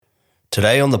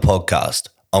Today on the podcast,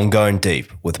 I'm going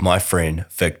deep with my friend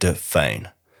Victor Fain.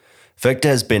 Victor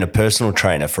has been a personal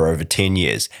trainer for over 10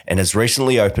 years and has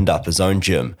recently opened up his own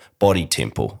gym, Body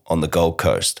Temple, on the Gold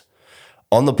Coast.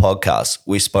 On the podcast,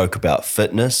 we spoke about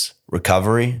fitness,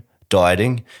 recovery,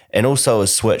 dieting, and also a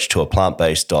switch to a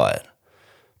plant-based diet.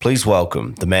 Please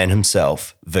welcome the man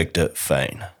himself, Victor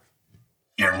Fain.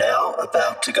 You're now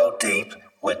about to go deep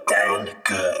with Dan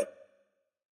Good.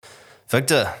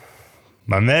 Victor.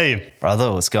 My mate.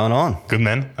 Brother, what's going on? Good,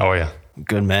 man. How are you?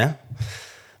 Good, man.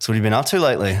 So what have you been up to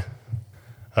lately?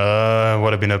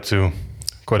 What I've been up to?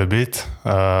 Quite a bit.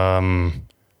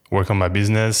 Work on my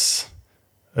business.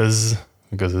 Because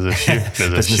there's a few.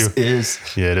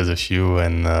 Yeah, there's a few.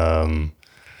 And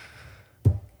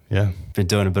yeah. Been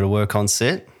doing a bit of work on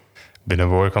set? Been a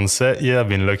work on set. Yeah, I've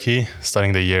been lucky.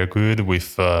 Starting the year good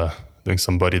with doing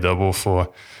some body double for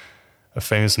a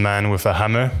famous man with a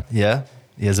hammer. Yeah.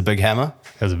 He has a big hammer?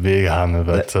 He has a big hammer,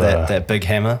 but... That big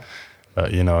hammer?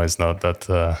 But, it's not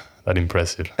that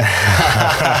impressive.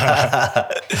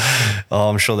 Oh,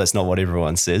 I'm sure that's not what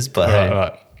everyone says, but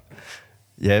Right.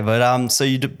 Yeah, but so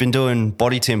you've been doing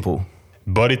Body Temple?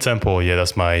 Body Temple, yeah,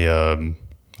 that's my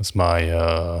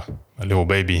little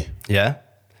baby. Yeah?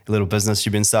 A little business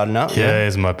you've been starting up? Yeah,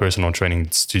 it's my personal training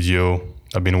studio.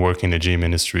 I've been working in the gym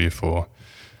industry for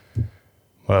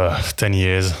 10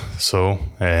 years so,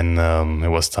 and it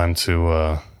was time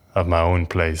to have my own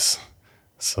place.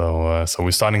 So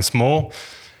we're starting small,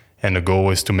 and the goal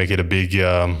is to make it a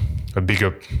bigger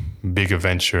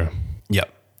venture.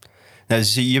 Yep. Now,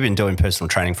 so you've been doing personal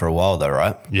training for a while though,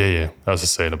 right? Yeah. As I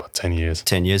said, about 10 years.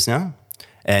 10 years now?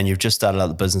 And you've just started out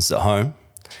the business at home.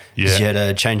 Yeah. Did you had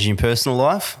a change in your personal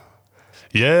life?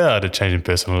 Yeah, I had a change in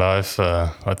personal life.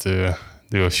 I had to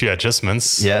do a few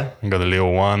adjustments. Yeah. I got a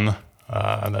little one.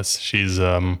 She's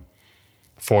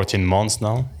 14 months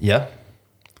now. Yeah.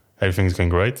 Everything's going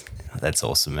great. That's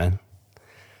awesome, man.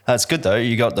 That's good though.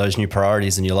 You got those new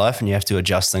priorities in your life and you have to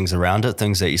adjust things around it,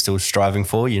 things that you're still striving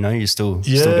for, you're still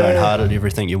going hard at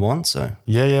everything you want. So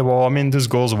Yeah. Well, I mean, those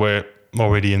goals were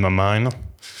already in my mind.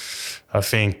 I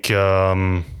think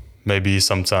maybe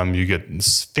sometimes you get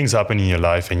things happen in your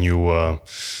life and you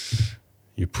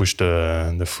push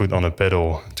the foot on the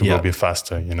pedal to go a bit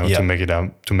faster, to make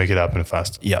it happen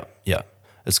faster. Yeah.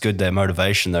 It's good, that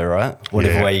motivation though, right?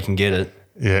 Whatever way you can get it.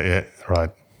 Yeah, right.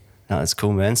 No, that's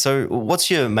cool, man. So what's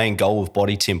your main goal with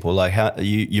Body Temple? Like how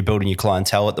you're building your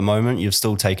clientele at the moment? You've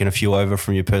still taken a few over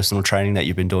from your personal training that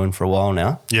you've been doing for a while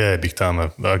now? Yeah, big time.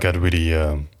 I got really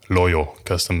loyal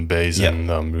customer base and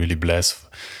I'm really blessed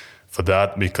for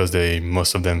that because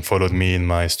most of them followed me in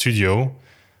my studio.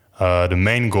 The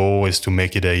main goal is to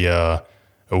make it a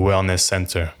wellness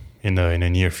center in the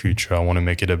near future. I want to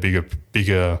make it a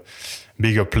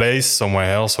bigger place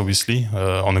somewhere else, obviously,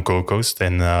 on the Gold Coast.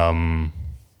 And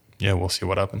we'll see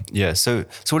what happens. Yeah. So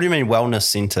what do you mean wellness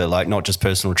center? Like not just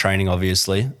personal training,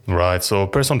 obviously. Right. So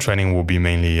personal training will be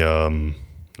mainly in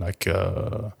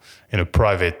a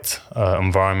private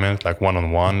environment, like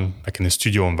one-on-one, like in a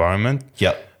studio environment.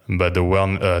 Yep. But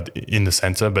in the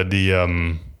center, but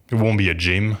it won't be a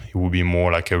gym. It will be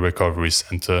more like a recovery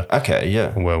center. Okay,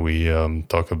 yeah. Where we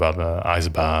talk about ice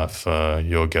bath,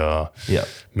 yoga,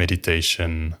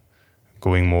 meditation,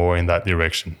 going more in that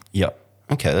direction. Yep.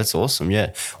 Okay, that's awesome.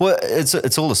 Yeah. Well,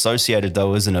 it's all associated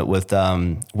though, isn't it? With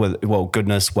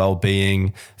goodness,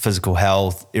 well-being, physical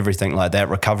health, everything like that.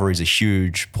 Recovery is a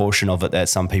huge portion of it that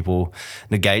some people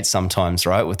negate sometimes,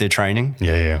 right, with their training.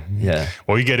 Yeah.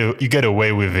 Well, you get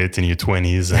away with it in your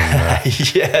 20s, and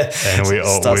and it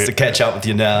starts to catch up with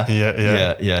you now.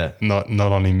 Yeah. Not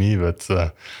only me, but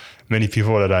many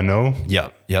people that I know.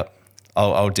 Yep.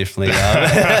 I'll definitely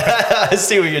I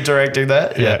see where you're directing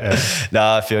that. Yeah.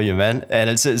 No, I feel you, man. And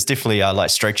it's definitely like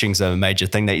stretching's a major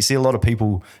thing that you see a lot of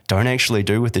people don't actually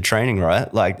do with the training,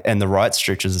 right? Like, and the right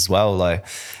stretches as well. Like,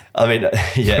 I mean,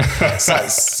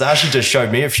 Sashi just showed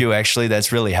me a few actually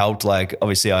that's really helped. Like,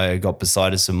 obviously I got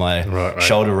bursitis in my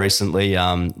shoulder recently,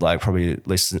 like probably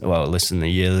less than a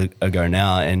year ago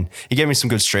now. And he gave me some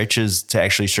good stretches to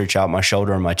actually stretch out my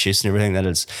shoulder and my chest and everything. That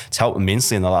it's helped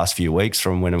immensely in the last few weeks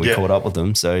from when we caught up with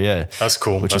him. So yeah. That's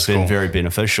cool. Which has been very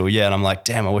beneficial. Yeah. And I'm like,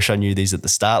 damn, I wish I knew these at the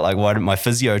start. Like, why didn't my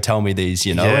physio tell me these,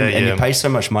 And you pay so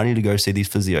much money to go see these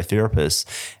physiotherapists,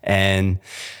 and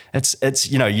it's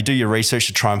you do your research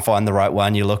to try and find the right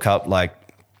one. You look up like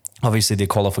obviously their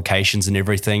qualifications and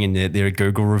everything and their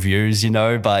Google reviews,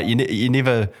 but you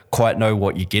never quite know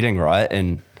what you're getting, right?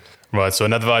 And right. So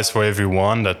an advice for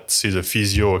everyone that sees a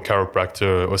physio, a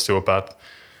chiropractor, osteopath,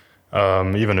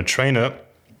 even a trainer,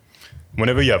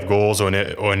 whenever you have goals or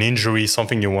an injury,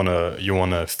 something you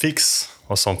wanna fix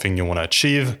or something you wanna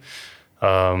achieve,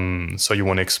 So you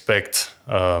want to expect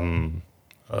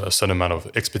a certain amount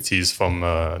of expertise from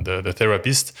the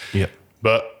therapist. Yeah.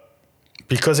 But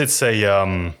because it's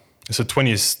a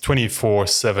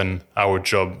 24/7 hour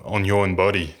job on your own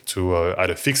body to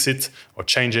either fix it or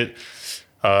change it,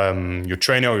 your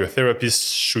trainer or your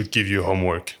therapist should give you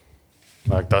homework.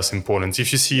 Like, that's important.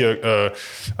 If you see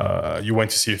you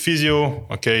went to see a physio,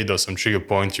 okay, does some trigger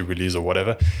point, you release or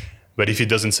whatever. But if he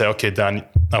doesn't say, okay, Dan,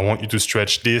 I want you to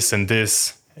stretch this and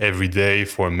this every day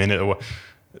for a minute,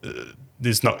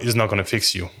 he's not going to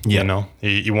fix you. Yeah. You know,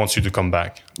 he wants you to come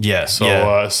back. Yeah.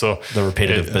 So the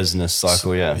repetitive business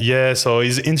cycle. Yeah. Yeah. So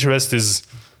his interest is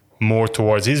more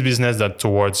towards his business than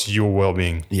towards your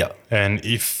well-being. Yeah. And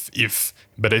if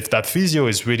that physio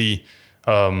is really,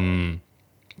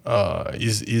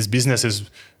 his business is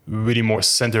really more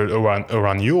centered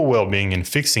around your well-being and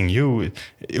fixing you,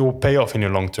 it will pay off in the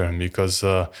long term, because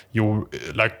you're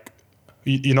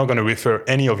not going to refer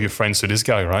any of your friends to this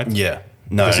guy, right? Yeah.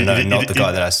 No, not the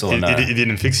guy that I saw. No. He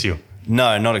didn't fix you.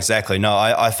 No, not exactly. No,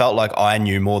 I felt like I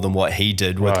knew more than what he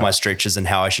did with Right. my stretches and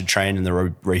how I should train in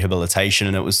the rehabilitation.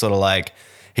 And it was sort of like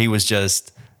he was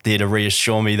just there to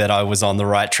reassure me that I was on the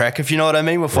right track, if you know what I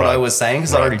mean, with what I was saying,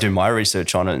 because I already do my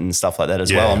research on it and stuff like that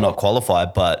as well. I'm not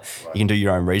qualified, but you can do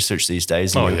your own research these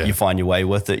days and you find your way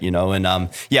with it, you know. And I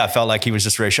felt like he was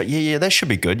just reassured. Yeah, that should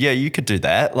be good. Yeah, you could do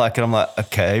that. Like, and I'm like,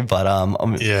 okay, but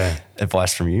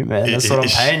advice from you, man. That's what I'm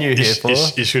paying you here for.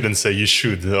 You shouldn't say you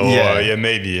should. Or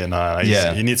maybe. And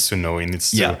he needs to know. He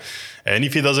needs to. And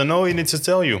if he doesn't know, he needs to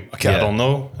tell you. Okay, I don't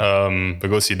know. But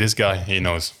go see this guy. He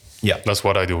knows. Yeah, that's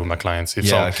what I do with my clients.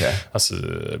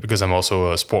 Because I'm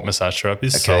also a sport massage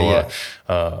therapist.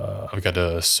 I've got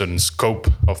a certain scope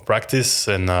of practice,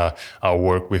 and I'll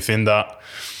work within that.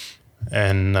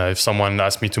 And if someone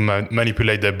asks me to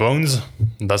manipulate their bones,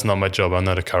 that's not my job. I'm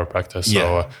not a chiropractor,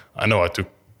 so I know how to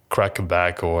crack a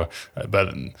back,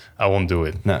 but I won't do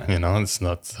it. No, you know, it's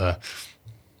not.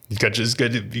 You got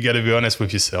to be honest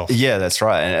with yourself. Yeah, that's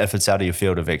right. And if it's out of your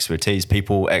field of expertise,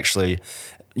 people actually,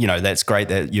 you know, that's great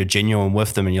that you're genuine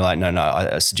with them and you're like, no,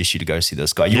 I suggest you to go see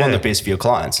this guy. You want the best for your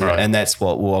clients. Right. And that's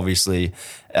what will obviously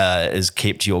is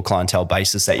kept your clientele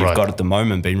basis that you've got at the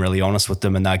moment, being really honest with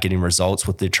them, and they're getting results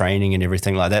with their training and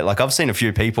everything like that. Like, I've seen a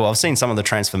few people, I've seen some of the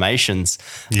transformations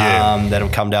that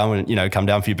have come down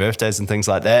for your birthdays and things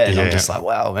like that. And I'm just like,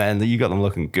 wow, man, you got them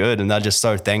looking good. And they're just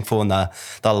so thankful and they're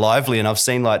lively. And I've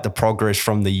seen like the progress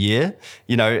from the year,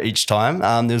 you know, each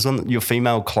time. There's your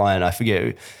female client, I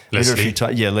forget, Leslie.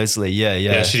 Leslie.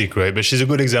 Yeah, she's great, but she's a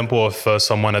good example of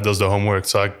someone that does the homework.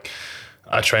 So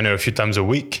I train her a few times a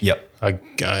week. Yep.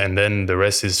 And then the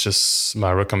rest is just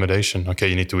my recommendation. Okay,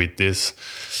 you need to eat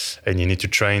this, and you need to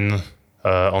train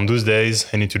on those days.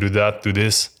 You need to do that, do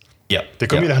this. Yeah. They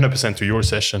commit 100% to your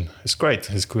session. It's great.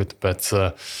 It's good. But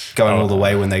going all the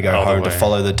way when they go home to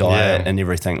follow the diet and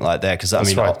everything like that. Because, I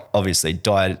mean, obviously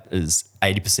diet is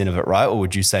 80% of it, right? Or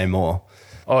would you say more?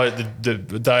 Oh, the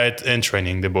diet and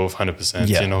training, they're both 100%.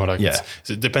 You know,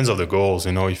 it depends on the goals.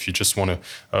 You know, if you just want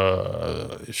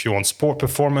to, if you want sport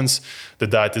performance, the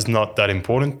diet is not that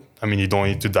important. I mean, you don't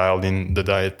need to dial in the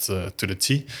diet to the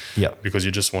T, because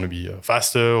you just want to be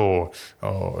faster or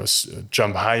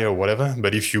jump higher or whatever.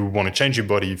 But if you want to change your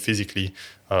body physically,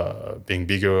 being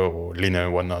bigger or leaner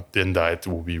and whatnot, then diet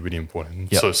will be really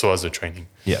important. Yep. So as the training.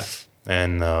 Yeah.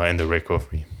 And the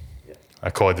recovery. I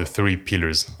call it the three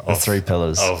pillars.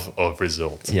 Of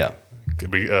results. Yeah.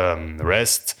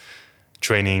 Rest,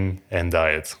 training, and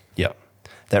diet. Yeah.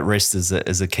 That rest is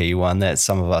a key one. That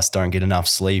some of us don't get enough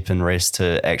sleep and rest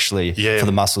to actually, for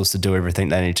the muscles to do everything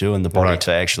they need to and the body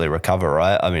to actually recover,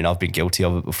 right? I mean, I've been guilty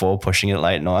of it before, pushing it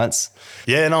late nights.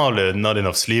 Yeah, no, not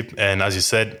enough sleep. And as you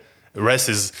said, rest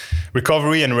is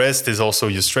recovery, and rest is also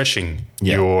your stretching,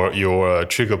 your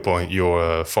trigger point,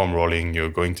 your foam rolling. You're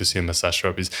going to see a massage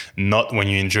therapist, not when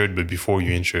you're injured, but before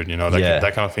you're injured. You know,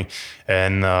 that kind of thing.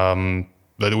 And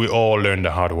but we all learn the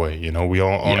hard way. You know, we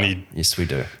all only. Yes, we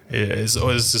do. It's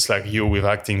just like you with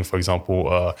acting, for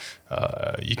example.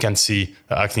 You can see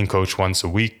an acting coach once a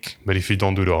week, but if you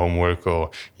don't do the homework or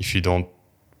if you don't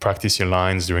practice your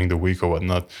lines during the week or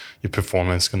whatnot, your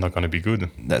performance is not going to be good.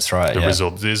 That's right. The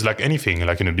result is like anything,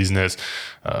 like in a business,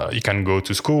 you can go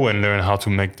to school and learn how to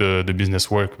make the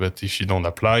business work, but if you don't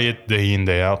apply it day in,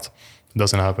 day out, it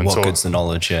doesn't happen. What good's the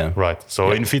knowledge? Yeah. Right.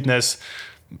 So in fitness,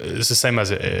 it's the same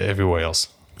as everywhere else.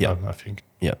 Yeah, I think.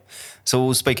 Yeah.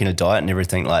 So speaking of diet and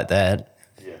everything like that,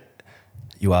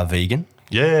 you are vegan.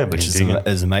 Yeah, which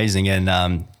is amazing,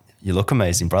 and you look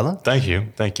amazing, brother. Thank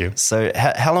you. So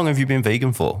how long have you been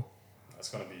vegan for? That's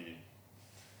going to be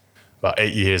about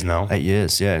 8 years now. 8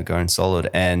 years, yeah, going solid.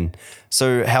 And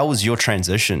so how was your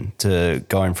transition to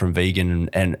going from vegan,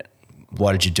 and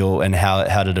why did you do it, and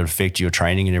how did it affect your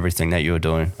training and everything that you were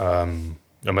doing?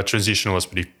 My transition was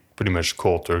pretty much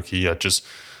cold turkey. I just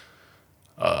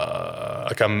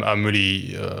I'm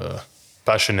really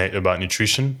passionate about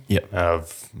nutrition. Yeah.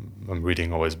 I'm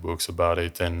reading always books about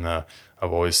it, and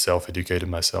I've always self-educated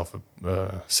myself,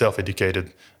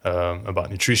 about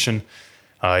nutrition.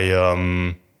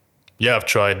 I've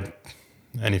tried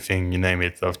anything, you name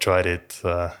it, I've tried it.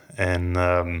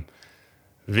 And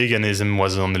veganism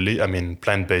was on the list. I mean,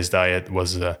 plant-based diet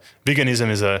was, veganism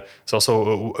is it's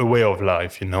also a way of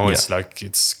life, you know. Yeah. It's like,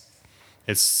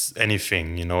 it's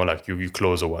anything, you know, like you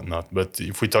clothes or whatnot. But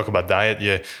if we talk about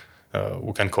diet,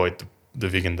 we can call it the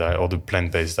vegan diet or the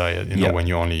plant-based diet, you know, when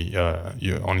your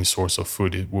only source of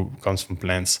food comes from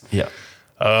plants. Yeah.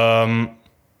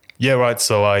 Right.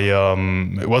 So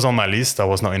it was on my list. I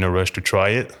was not in a rush to try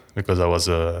it because I was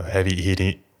a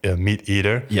heavy meat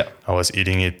eater. Yeah. I was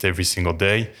eating it every single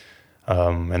day.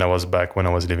 And I was back when I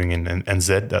was living in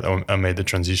NZ that I made the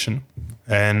transition.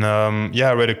 And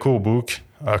I read a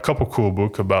couple cool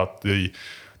books about the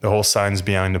whole science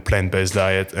behind the plant-based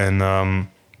diet. And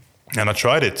I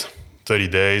tried it 30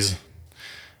 days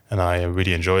and I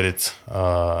really enjoyed it.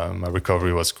 My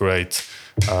recovery was great.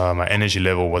 My energy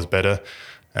level was better.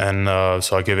 And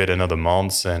so I gave it another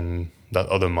month, and that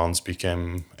other month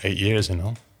became 8 years, you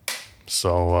know.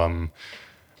 So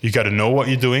you got to know what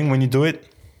you're doing when you do it,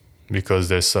 because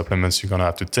there's supplements you're going to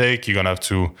have to take. You're going to have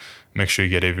to make sure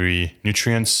you get every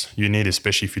nutrients you need,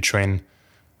 especially if you train,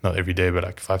 not every day, but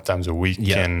like 5 times a week.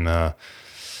 Yeah.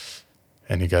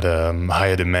 And you got a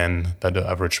higher demand than the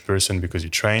average person because you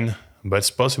train. But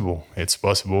it's possible. It's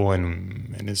possible,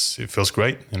 and it feels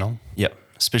great, you know. Yeah.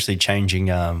 Especially changing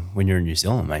when you're in New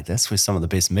Zealand, mate. That's where some of the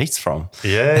best meat's from.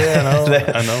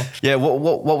 Yeah, I know. Yeah,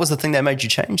 what was the thing that made you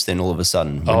change then all of a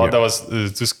sudden? That was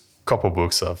just a couple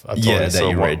books I told you. That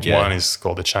you read, yeah. One is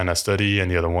called The China Study, and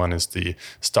the other one is The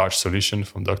Starch Solution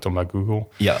from Dr. McGooggle.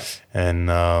 Yeah. And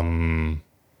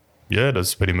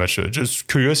that's pretty much just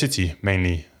curiosity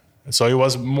mainly. So it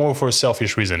was more for a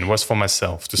selfish reason. It was for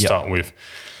myself to start with.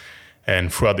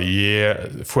 And throughout the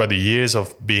years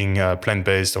of being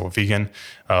plant-based or vegan,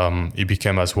 it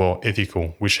became as well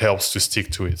ethical, which helps to stick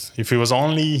to it. If it was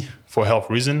only for health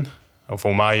reason, or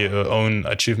for my own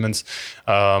achievements,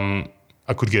 I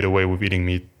could get away with eating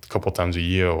meat a couple times a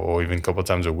year or even a couple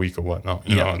times a week or whatnot.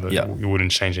 You know, it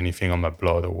wouldn't change anything on my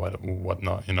blood or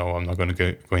whatnot. You know, I'm not going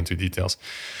to go into details.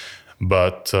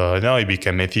 But now it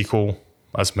became ethical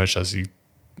as much as it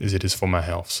is for my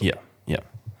health. So. Yeah.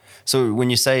 So when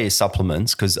you say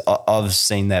supplements, because I've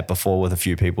seen that before with a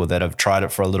few people that have tried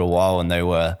it for a little while and they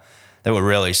were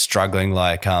really struggling,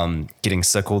 like getting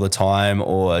sick all the time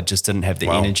or just didn't have the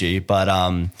energy. But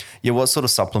what sort of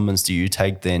supplements do you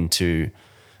take then to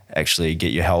actually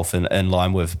get your health in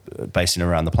line with basing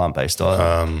around the plant-based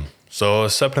diet? So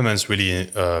supplements really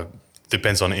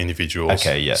depends on individuals.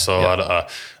 Okay, yeah. So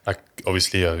I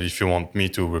obviously, if you want me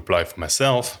to reply for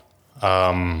myself,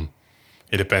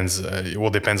 it depends.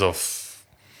 It depends of.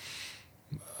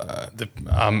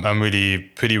 I'm really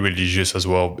pretty religious as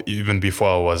well. Even before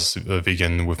I was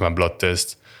vegan, with my blood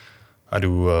test, I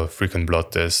do a frequent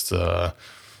blood test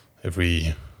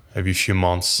every few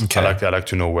months. Okay. I like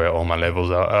to know where all my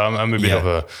levels are. I'm a bit of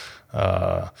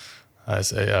a.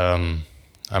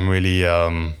 I'm really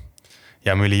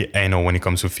anal when it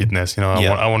comes to fitness. You know,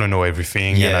 I want to know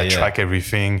everything, and I track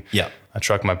everything. Yeah, I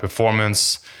track my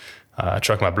performance. I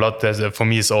track my blood test. For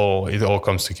me, it all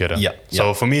comes together. Yeah.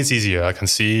 So for me, it's easier. I can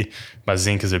see my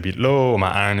zinc is a bit low,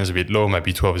 my iron is a bit low, my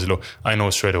B12 is low. I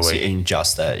know straight away. So you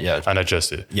adjust that, yeah. And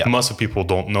adjust it. Yeah. Most of people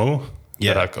don't know.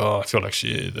 Yeah. They're like, I feel like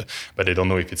shit. But they don't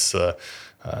know if it's, it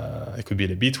could be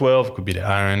the B12, it could be the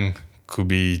iron, could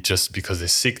be just because they're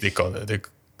sick,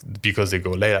 because they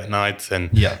go late at night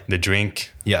and they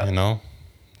drink, you know.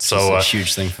 So it's a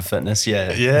huge thing for fitness,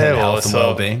 health and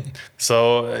well-being.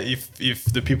 So if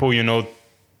the people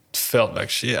felt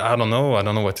like shit, I don't know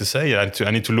what to say. I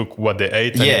need to look what they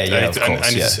ate.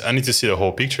 I need to see the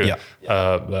whole picture.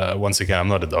 Yeah. Once again, I'm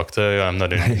not a doctor. I'm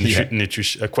not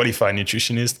a qualified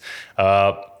nutritionist.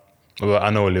 But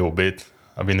I know a little bit.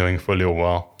 I've been doing it for a little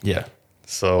while. Yeah.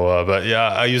 So,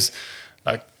 I use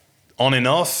on and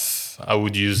off. I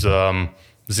would use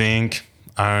zinc,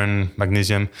 iron,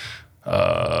 magnesium.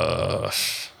 What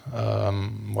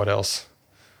else?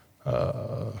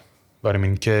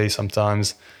 Vitamin K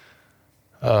sometimes.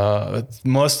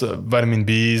 Most vitamin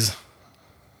Bs,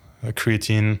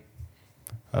 creatine,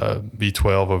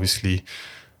 B12 obviously,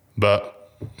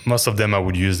 but most of them I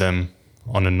would use them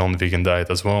on a non-vegan diet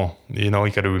as well. You know,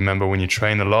 you got to remember when you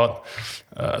train a lot,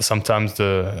 sometimes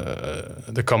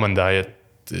the common diet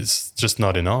is just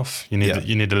not enough. You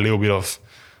need a little bit of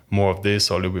more of this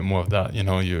or a little bit more of that. You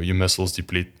know, your muscles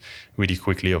deplete really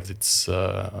quickly of its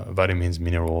vitamins,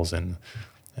 minerals, and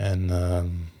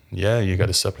you got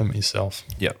to supplement yourself.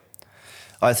 Yeah.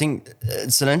 I think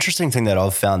it's an interesting thing that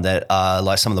I've found that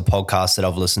like some of the podcasts that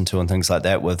I've listened to and things like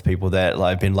that with people that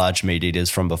like been large meat eaters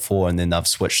from before and then they've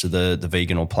switched to the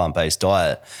vegan or plant-based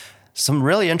diet. Some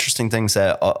really interesting things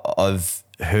that I've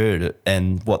heard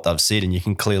and what they've said, and you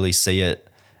can clearly see it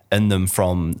in them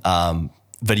from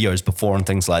videos before and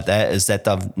things like that, is that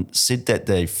they've said that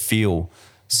they feel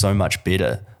so much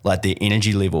better. Like their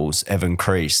energy levels have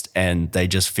increased and they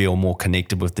just feel more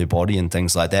connected with their body and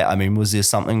things like that. I mean, was there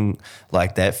something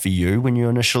like that for you when you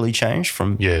initially changed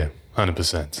from? Yeah,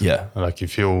 100%. Yeah. Like you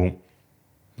feel,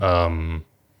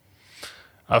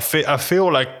 I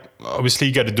feel like obviously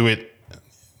you got to do it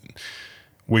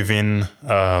within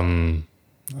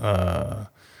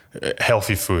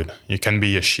healthy food. You can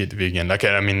be a shit vegan. Like,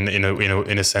 I mean,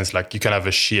 in a sense, like you can have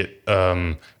a shit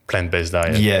plant-based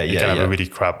diet. You can have a really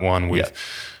crap one with,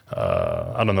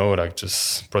 I don't know, like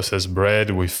just processed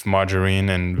bread with margarine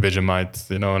and Vegemite,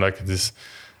 you know, like this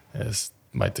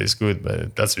might taste good,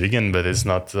 but that's vegan, but it's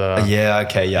not. I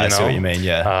see what you mean.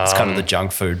 Yeah. It's kind of the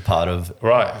junk food part of.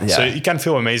 Right. Yeah. So you can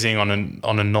feel amazing on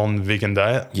a non-vegan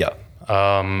diet. Yeah.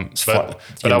 But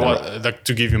I was, like,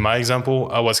 to give you my example,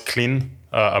 I was clean.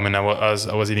 I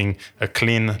was eating a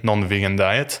clean non-vegan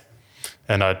diet,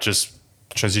 and I just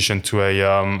transitioned to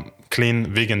a clean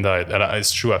vegan diet. And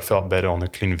it's true, I felt better on a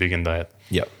clean vegan diet.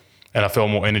 Yeah. And I felt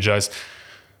more energized.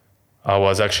 I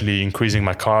was actually increasing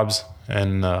my carbs,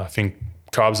 and I think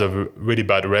carbs have a really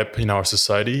bad rep in our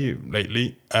society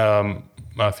lately.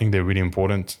 I think they're really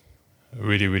important,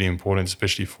 really, really important,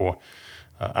 especially for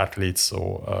athletes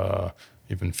or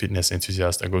even fitness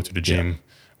enthusiasts that go to the gym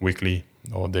weekly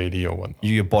or daily or what.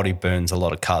 Your body burns a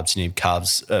lot of carbs. You need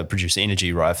carbs produce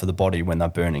energy, right, for the body when they're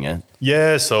burning it.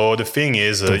 Yeah, so the thing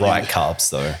is... the right carbs,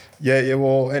 though. Yeah,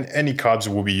 well, and any carbs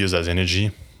will be used as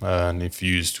energy. And if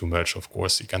you use too much, of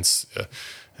course, you can...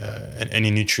 and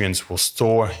any nutrients will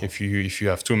store if you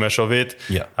have too much of it.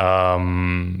 Yeah.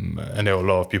 And there are a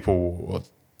lot of people who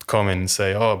come and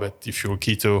say, oh, but if you're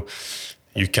keto,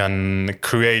 you can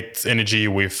create energy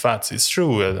with fats. It's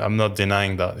true. I'm not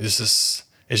denying that. It's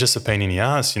just a pain in the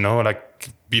ass, you know, like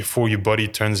before your body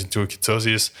turns into a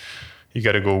ketosis, you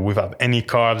got to go without any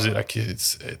carbs. Like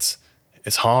it's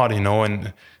hard, you know,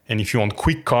 and if you want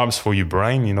quick carbs for your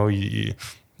brain, you know,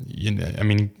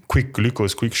 quick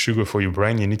glucose, quick sugar for your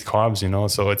brain, you need carbs, you know.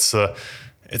 So it's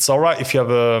all right if you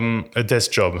have a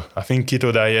desk job. I think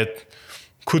keto diet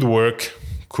could work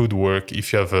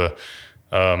if you have a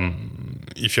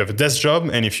desk job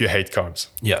and if you hate carbs.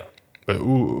 Yeah. But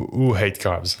who hate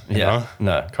carbs? You know?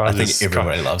 No. Carbs I think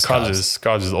everybody loves carbs.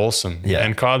 Carbs is awesome. Yeah.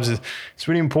 And carbs it's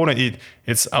really important.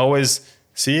 It's always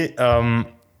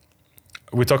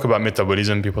we talk about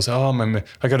metabolism. People say, "Oh,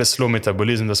 I got a slow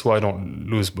metabolism. That's why I don't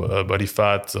lose body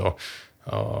fat."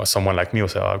 Or someone like me will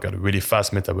say, "Oh, I've got a really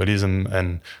fast metabolism,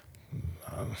 and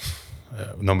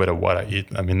no matter what I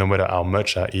eat, no matter how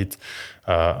much I eat,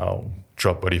 I'll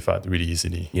drop body fat really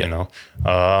easily." Yeah. You know.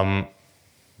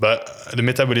 But the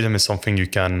metabolism is something you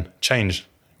can change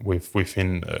with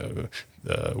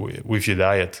your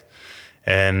diet,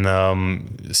 and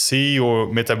see your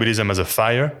metabolism as a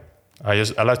fire. I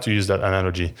like to use that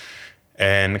analogy,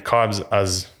 and carbs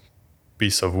as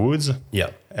piece of wood. Yeah.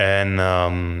 And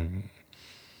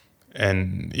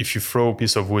if you throw a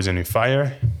piece of wood in a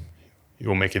fire, you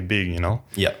will make it big, you know.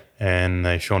 Yeah. And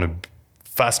if you want a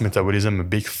fast metabolism, a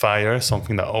big fire,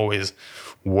 something that always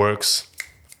works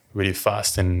really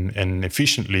fast and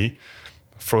efficiently,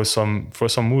 throw some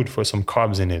wood, throw some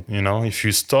carbs in it. You know, if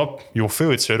you stop, you'll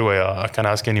feel it straight away. I can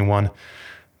ask anyone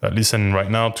that listen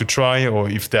right now to try, or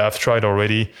if they have tried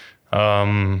already,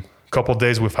 couple of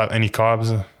days without any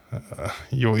carbs,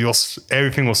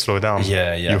 everything will slow down.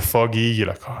 Yeah. You're foggy. You're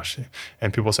like, oh shit.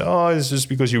 And people say, oh, it's just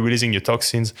because you're releasing your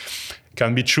toxins.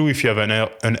 Can be true if you have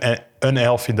an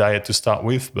unhealthy diet to start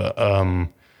with, but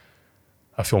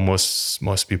I feel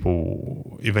most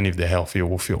people, even if they're healthy,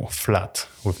 will feel flat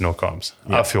with no carbs.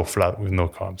 Yeah. I feel flat with no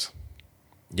carbs.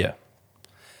 Yeah.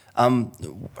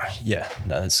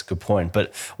 That's a good point.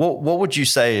 But what would you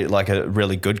say, like, a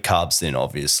really good carbs then,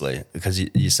 obviously? Because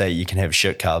you say you can have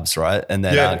shit carbs, right? And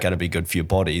they aren't going to be good for your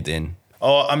body then.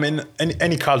 Oh,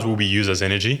 any carbs will be used as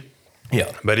energy.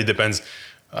 Yeah. But it depends.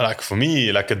 Like for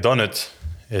me, like a donut,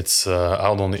 it's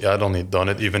I don't eat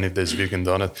donut, even if there's vegan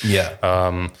donut.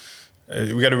 Yeah.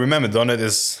 We got to remember donut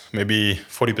is maybe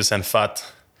 40% fat,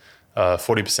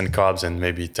 40% carbs and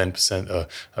maybe 10%,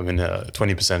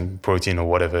 20% protein or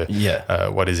whatever.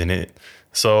 What is in it?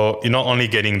 So you're not only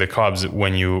getting the carbs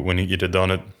when you eat a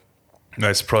donut.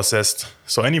 It's processed.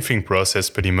 So anything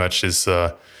processed pretty much is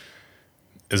a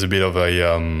bit of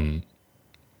a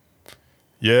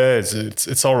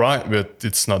it's all right, but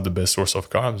it's not the best source of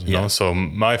carbs. You know. So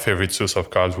my favorite source of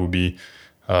carbs would be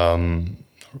whole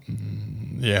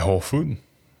food,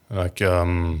 like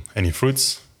any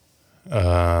fruits,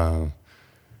 any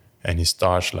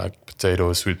starch like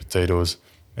potatoes, sweet potatoes,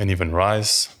 and even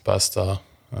rice, pasta.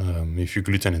 If you're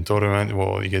gluten intolerant,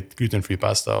 well, you get gluten-free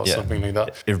pasta or something like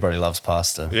that. Everybody loves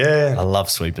pasta. Yeah. I love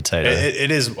sweet potato.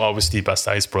 It is, obviously,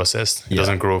 pasta is processed. It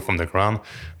doesn't grow from the ground.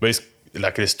 But it's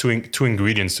like there's two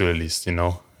ingredients to the list, you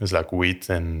know. It's like wheat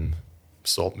and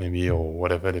salt maybe or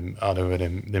whatever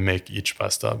they make each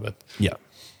pasta. But yeah.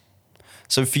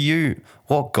 So for you,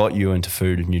 what got you into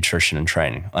food, nutrition and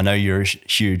training? I know you're a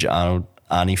huge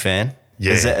Arnie fan.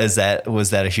 Yeah. Was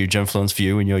that a huge influence for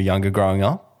you when you were younger growing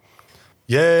up?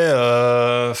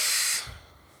 Yeah,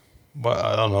 well,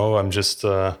 I don't know. I'm just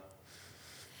a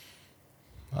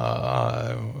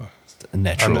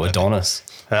natural Adonis.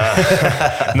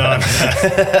 No.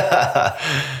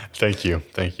 Thank you.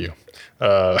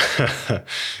 No,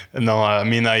 I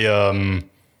mean, I'm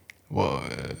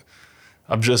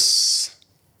just.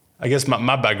 I guess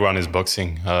my background is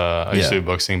boxing. I used to do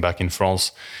boxing back in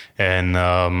France, and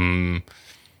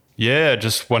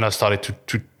just when I started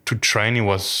to train, it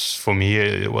was, for me,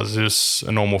 it was just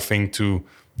a normal thing to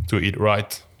eat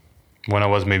right. When I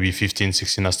was maybe 15,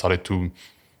 16, I started to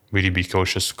really be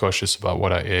cautious about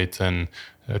what I ate and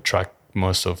track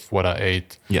most of what I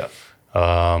ate. Yeah.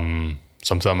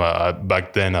 Sometimes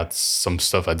back then, at some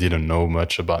stuff I didn't know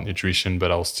much about nutrition, but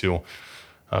I'll still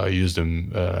use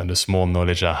the small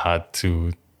knowledge I had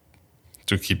to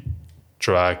keep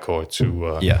track or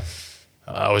to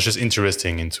I was just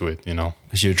interested into it, you know.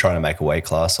 Because you were trying to make a weight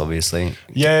class, obviously.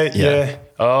 Yeah.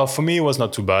 For me, it was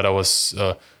not too bad. I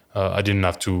didn't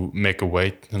have to make a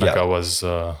weight. Like I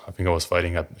think I was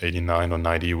fighting at 89 or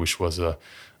 90, which was a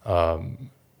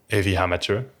heavy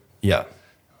amateur. Yeah.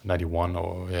 91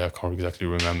 or I can't exactly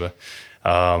remember.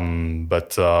 I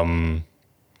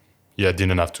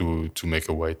didn't have to make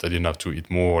a weight. I didn't have to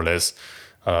eat more or less.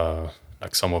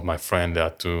 Like some of my friends, they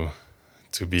had to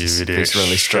be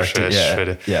really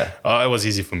shredded. Yeah. It was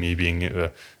easy for me being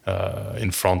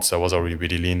in France. I was already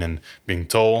really lean and being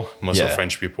tall. Most of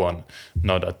French people are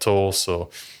not that tall. So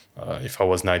if I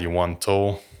was 91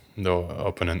 tall, the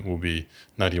opponent will be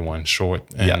 91 short,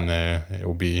 and it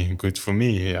will be good for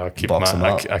me. I keep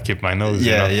my nose.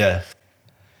 Yeah, you know? Yeah.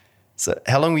 So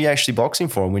how long were you actually boxing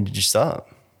for, and when did you start?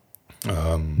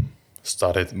 I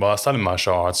started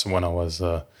martial arts when I was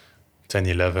 10,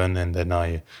 11, and then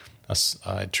I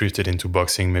drifted into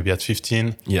boxing maybe at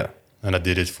 15. Yeah. And I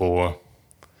did it for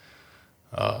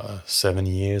 7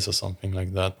 years or something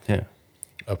like that. Yeah.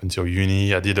 Up until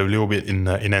uni. I did a little bit in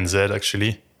NZ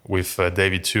actually with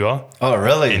David Tua. Oh,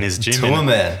 really? In his gym. Tua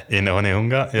man. In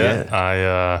Honeyunga.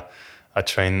 Yeah. I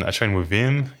trained with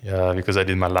him because I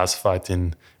did my last fight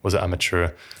was an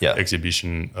amateur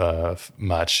exhibition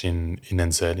match in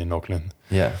NZ in Auckland.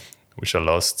 Yeah. Which I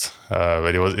lost,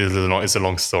 but it's a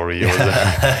long story.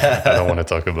 I don't want to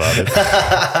talk about it.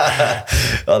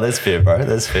 Oh, that's fair, bro.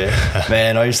 That's fair.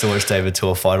 Man, I used to watch David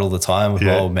Tua fight all the time with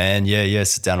my old man. Yeah,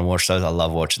 sit down and watch those. I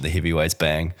love watching the heavyweights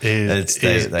bang. They go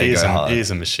hard. He is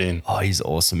a machine. Oh, he's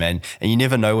awesome, man. And you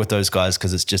never know with those guys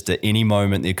because it's just at any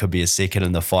moment there could be a second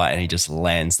in the fight and he just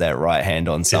lands that right hand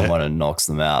on someone and knocks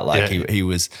them out. Like he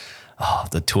was... Oh,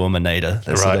 the Tourminator.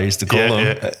 That's what they used to call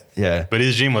him. Yeah. But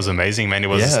his gym was amazing, man. It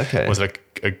was like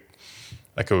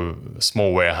a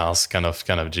small warehouse kind of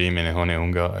gym in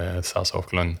Honeyunga, South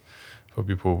Auckland, for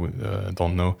people who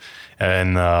don't know.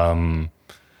 And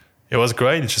it was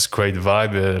great. It's just great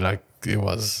vibe.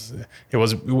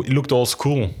 It looked old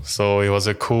school. So it was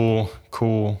a cool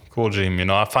gym. You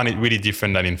know, I find it really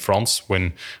different than in France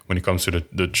when it comes to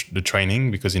the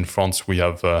training, because in France we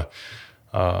have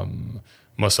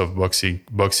most of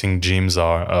boxing gyms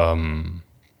are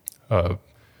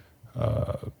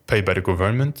paid by the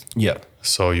government. Yeah.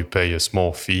 So you pay a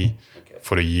small fee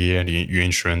for the year, your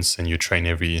insurance, and you train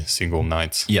every single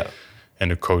night. Yeah. And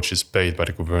the coach is paid by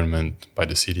the government, by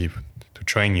the city, to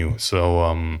train you.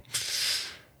 So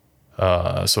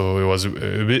so it was a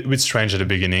bit strange at the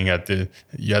beginning.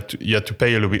 You had to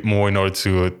pay a little bit more in order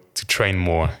to train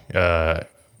more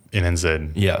in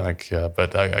NZ. Yeah.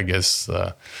 But I guess.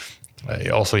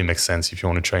 It makes sense if you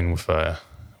want to train with a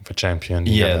champion.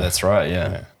 Yeah, that's right.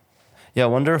 Yeah. I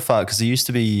wonder if because there used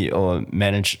to be or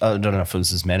manage. I don't know if it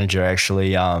was his manager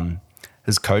actually.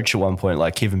 his coach at one point,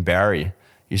 like Kevin Barry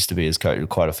used to be his coach,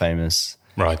 quite a famous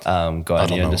Right. guy in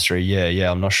the industry.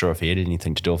 Yeah. I'm not sure if he had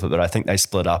anything to do with it, but I think they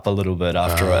split up a little bit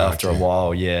after a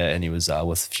while. Yeah, and he was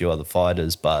with a few other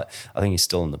fighters, but I think he's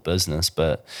still in the business.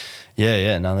 But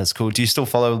yeah, no, that's cool. Do you still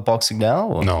follow boxing now?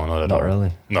 Or? No, not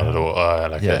really. Not at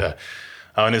all.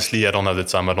 Honestly, I don't have the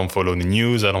time. I don't follow the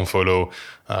news. I don't follow.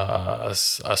 I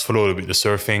follow a little bit the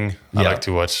surfing. I like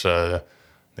to watch the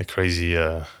crazy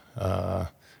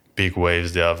big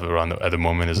waves they have around at the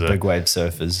moment. Big wave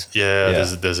surfers. Yeah.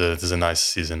 There's a nice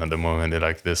season at the moment.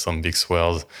 There's some big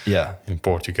swells. Yeah. In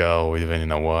Portugal or even in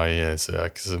Hawaii. It's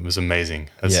amazing.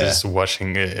 It's just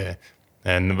watching it.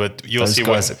 But you'll Those see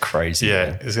guys are crazy.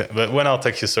 Yeah. But when I'll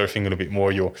take you surfing a little bit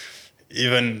more,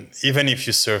 even if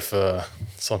you surf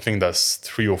something that's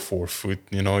 3 or 4 foot,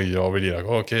 you're already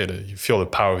like, you feel the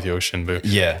power of the ocean. But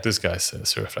this guys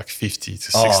surf like 50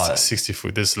 to 60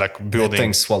 foot. This like building. That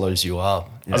thing swallows you up.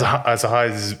 Yeah. As high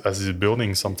as the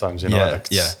building sometimes,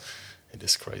 It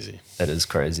is crazy. That is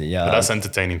crazy, yeah. But that's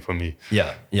entertaining for me.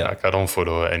 Yeah. Like I don't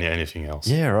follow anything else.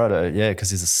 Yeah, right. Yeah,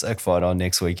 because there's a sick fight on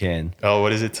next weekend. Oh,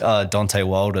 what is it? Deontay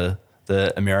Wilder,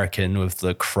 the American with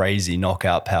the crazy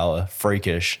knockout power,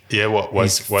 freakish. Yeah, what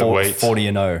weight?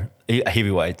 40-0.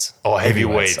 Heavyweights. Oh,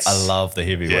 heavyweights. I love the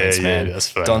heavyweights, man. Yeah, that's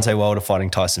fun. Deontay Wilder fighting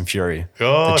Tyson Fury.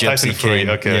 Oh, Tyson Fury.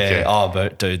 Okay. Oh,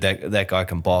 but dude, that guy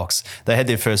can box. They had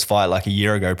their first fight like a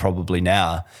year ago, probably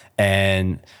now,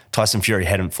 and Tyson Fury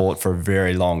hadn't fought for a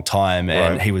very long time,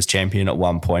 and he was champion at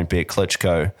one point, beat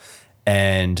Klitschko,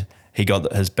 and he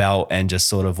got his belt, and just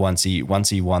sort of once he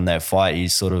won that fight,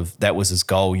 that was his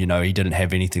goal. He didn't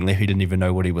have anything left. He didn't even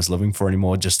know what he was living for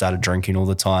anymore. Just started drinking all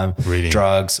the time.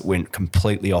 Drugs, went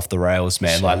completely off the rails,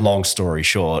 man. Sure. Like, long story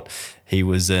short, he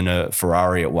was in a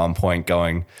Ferrari at one point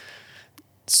going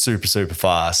super, super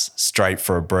fast, straight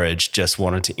for a bridge, just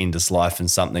wanted to end his life,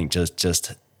 and something just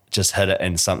hit it,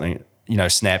 and something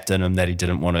snapped in him that he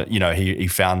didn't want to, he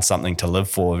found something to live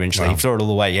for eventually. Wow. He threw it all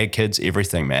away. He had kids,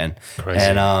 everything, man. Crazy.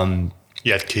 And he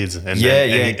had kids. And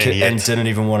and didn't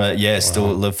even want to,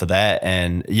 still live for that.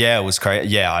 And it was crazy.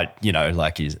 Yeah,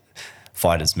 like he's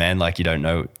fighters, man. Like, you don't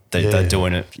know. They're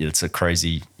doing it. It's a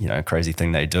crazy, crazy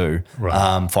thing they do.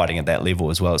 Right. Fighting at that level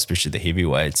as well, especially the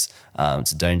heavyweights.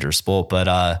 It's a dangerous sport. But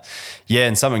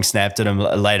and something snapped at him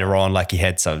later on. Like, he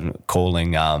had some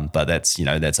calling, but that's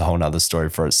a whole nother story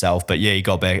for itself. But yeah, he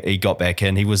got back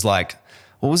in. He was like,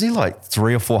 what was he, like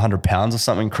 300 or 400 pounds or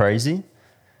something crazy?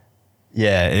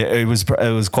 Yeah, it was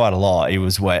quite a lot. He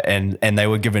was wet, and they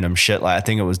were giving him shit. Like, I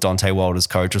think it was Deontay Wilder's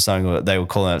coach or something. They were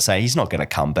calling it, saying he's not going to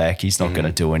come back. He's not going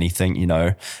to do anything,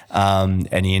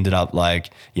 And he ended up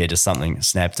just something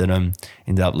snapped at him.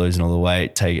 Ended up losing all the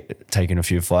weight, taking a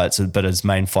few fights. But his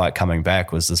main fight coming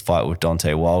back was this fight with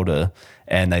Deontay Wilder,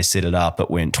 and they set it up. It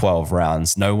went 12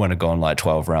 rounds. No one had gone like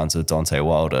 12 rounds with Deontay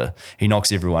Wilder. He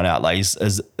knocks everyone out. Like, he's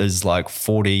like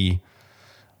 41-1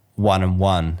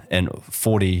 and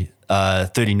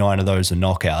 39 of those are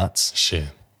knockouts. Shit.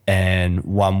 And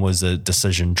one was a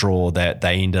decision draw that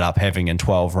they ended up having in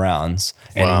 12 rounds.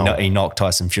 And he knocked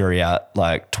Tyson Fury out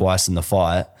like twice in the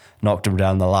fight, knocked him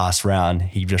down in the last round.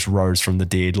 He just rose from the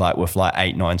dead, like with like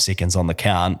 8-9 seconds on the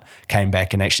count, came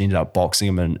back and actually ended up boxing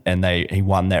him, and he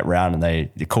won that round, and they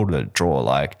called it a draw.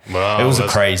 Like, it was a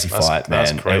crazy fight,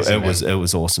 man. Crazy, it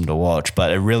was awesome to watch,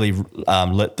 but it really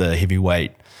lit the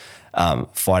heavyweight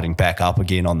fighting back up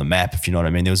again on the map, if you know what I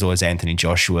mean. There was always Anthony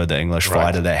Joshua, the English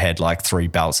fighter, that had like 3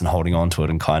 belts and holding on to it,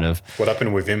 and kind of. What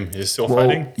happened with him? He's still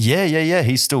fighting? Yeah.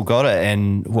 He's still got it.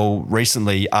 And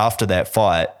recently after that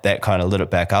fight, that kind of lit it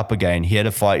back up again. He had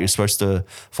a fight. He was supposed to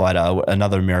fight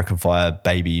another American fighter,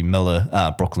 Baby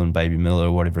Miller, Brooklyn Baby Miller,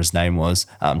 whatever his name was,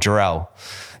 Jarrell.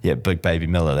 Yeah, Big Baby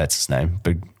Miller, that's his name.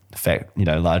 Big, fat,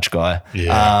 large guy.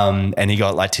 Yeah. And he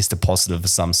got like tested positive for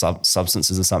some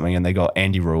substances or something, and they got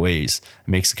Andy Ruiz, a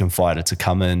Mexican fighter, to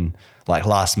come in like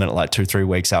last minute, like 2-3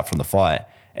 weeks out from the fight,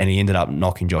 and he ended up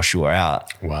knocking Joshua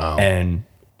out. Wow. And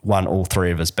won all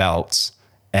 3 of his belts.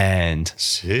 And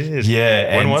shit.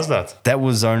 Yeah. When was that? That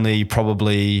was only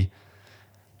probably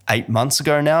 8 months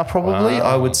ago now, probably.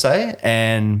 Wow. I would say.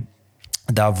 And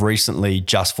they've recently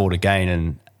just fought again,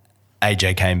 and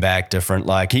AJ came back different.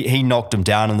 Like, he knocked him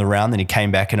down in the round, then he came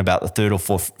back in about the 3rd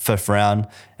or 5th round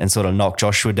and sort of knocked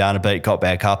Joshua down a bit, got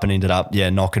back up, and ended up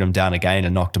knocking him down again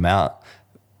and knocked him out.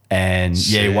 And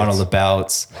he won all the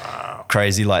belts. Wow.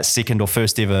 Crazy, like second or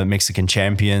first ever Mexican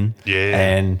champion. Yeah.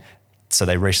 And so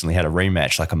they recently had a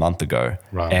rematch like a month ago.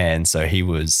 Right. And so he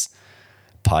was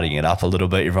partying it up a little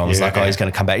bit. Everyone was like, oh, he's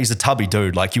going to come back. He's a tubby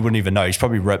dude. Like you wouldn't even know. He's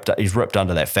probably ripped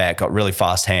under that fat, got really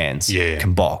fast hands,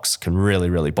 can box, can really,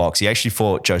 really box. He actually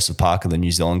fought Joseph Parker, the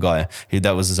New Zealand guy.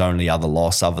 That was his only other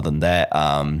loss other than that.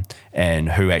 And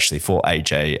who actually fought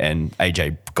AJ, and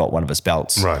AJ got one of his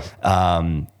belts. Right.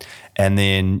 And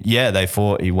then, they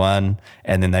fought, he won,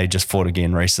 and then they just fought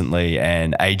again recently.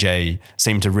 And AJ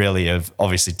seemed to really have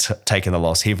obviously taken the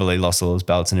loss heavily, lost all his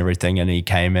belts and everything. And he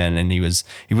came in and he was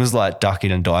like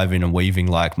ducking and diving and weaving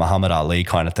like Muhammad Ali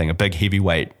kind of thing, a big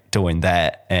heavyweight doing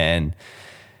that. And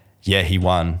he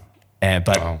won.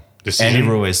 But Andy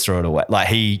Ruiz threw it away. Like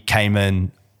he came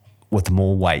in with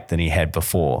more weight than he had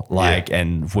before.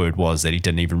 And word was that he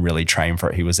didn't even really train for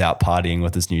it. He was out partying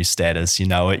with his new status,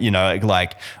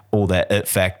 like all that it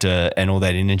factor and all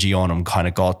that energy on him kind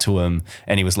of got to him,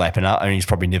 and he was lapping up, and he's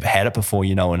probably never had it before,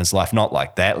 in his life, not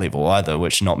like that level either,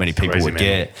 which not many people would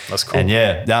get. That's cool. And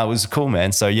it was cool,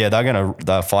 man. So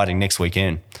they're fighting next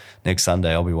weekend. Next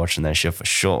Sunday, I'll be watching that shit for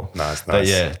sure. Nice. But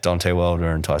Deontay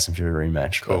Wilder and Tyson Fury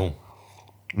rematch. Cool.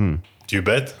 Do you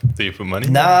bet? Do you put money?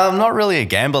 Nah, I'm not really a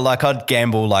gambler. Like I'd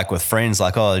gamble like with friends,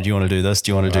 like, oh, do you want to do this?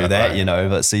 Do you want to do that? Right.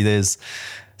 But see, there's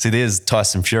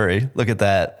Tyson Fury. Look at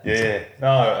that. Yeah.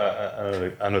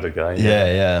 No, I know the guy.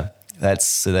 Yeah.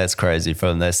 That's crazy for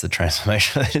him. That's the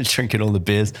transformation. Drinking all the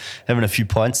beers, having a few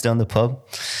pints down the pub.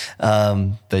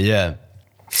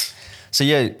 So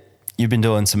you've been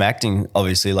doing some acting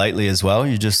obviously lately as well.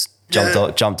 You just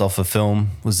jumped off a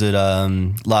film. Was it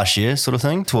last year sort of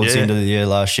thing? Towards the end of the year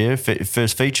last year?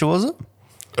 First feature, was it?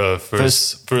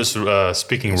 First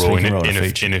speaking role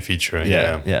in a feature.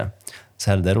 Yeah.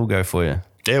 So how did that all go for you?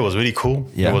 Yeah, it was really cool.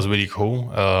 Yeah. It was really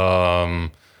cool. I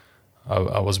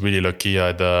was really lucky. I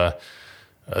had a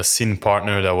scene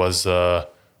partner that was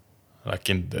like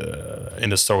in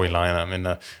the storyline. I mean,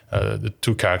 the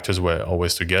two characters were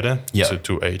always together. Yeah. So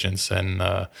two agents and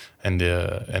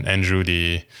Andrew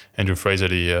Fraser,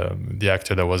 the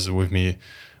actor that was with me,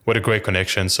 with a great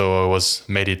connection. So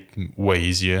made it way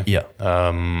easier. Yeah.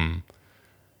 And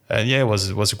it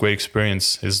was a great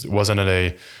experience. It wasn't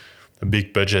a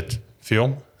big budget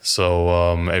film,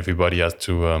 so everybody had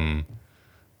to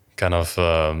kind of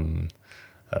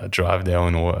drive their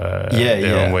own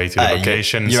way to the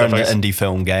location. You're in the indie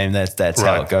film game. That's right.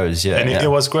 How it goes. Yeah, and it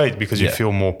was great because you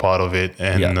feel more part of it,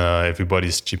 and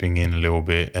everybody's chipping in a little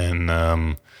bit,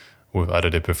 and with either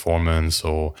the performance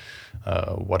or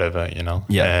whatever,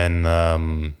 Yeah.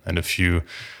 And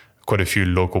quite a few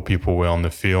local people were on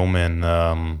the film,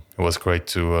 and it was great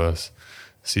to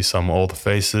see some old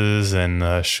faces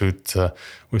and shoot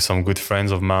with some good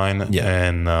friends of mine. Yeah.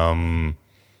 And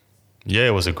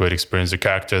it was a great experience. The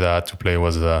character that I had to play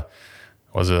was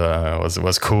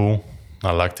cool.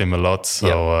 I liked him a lot.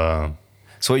 So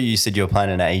so you said you were playing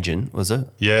an agent, was it?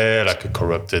 Yeah, like a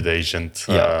corrupted agent.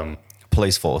 Yeah.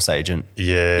 Police force agent.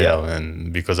 Yeah,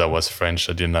 and because I was French,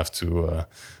 I didn't have to.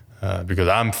 Because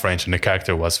I'm French and the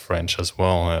character was French as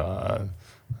well.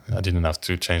 I didn't have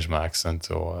to change my accent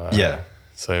or.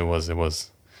 So it was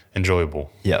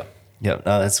enjoyable. Yeah. Yeah,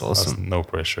 no, that's awesome. No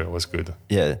pressure. It was good.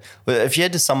 Yeah. Well, if you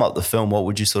had to sum up the film, what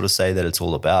would you sort of say that it's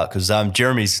all about? Because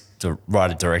Jeremy's the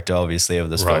writer-director, obviously,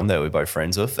 of this film that we're both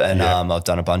friends with. And I've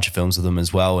done a bunch of films with him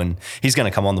as well. And he's going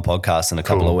to come on the podcast in a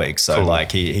couple of weeks. So,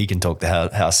 like, he can talk to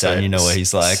how sound, what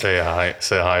he's like. Say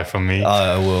hi from me.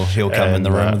 Oh, well, he'll come in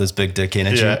the room with his big dick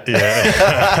energy.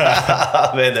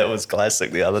 Yeah. Man, that was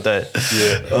classic the other day.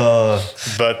 Yeah.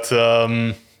 But...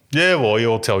 well,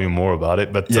 he'll tell you more about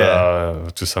it. But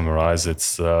to summarize,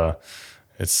 it's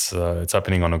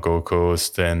happening on a Gold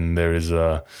Coast, and there is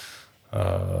I'm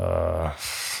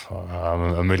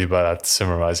really bad at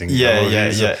summarizing.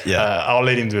 I'll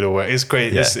let him do the work. It's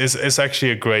great. Yeah. It's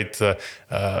actually a great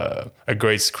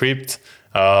script.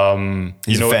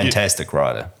 He's a fantastic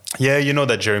writer. Yeah,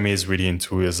 that Jeremy is really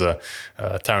into his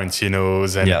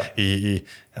Tarantino's, and he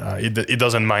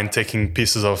doesn't mind taking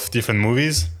pieces of different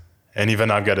movies. And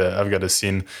even I've got a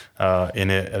scene in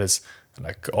it that is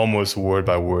like almost word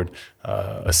by word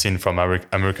a scene from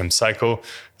American Psycho.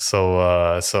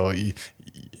 So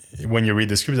when you read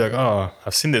the script, you're like, oh,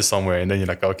 I've seen this somewhere, and then you're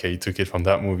like, okay, he took it from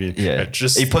that movie. Yeah,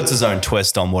 he puts his own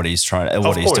twist on what he's trying, he's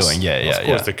doing. Of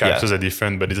course, the characters are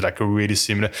different, but it's like a really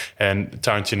similar. And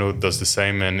Tarantino does the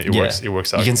same, and it works. It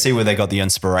works out. You can see where they got the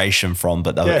inspiration from,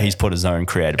 but he's put his own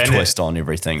creative twist on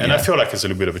everything. And I feel like it's a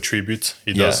little bit of a tribute.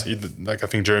 He does. Like I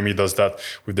think Jeremy does that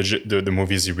with the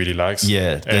movies he really likes.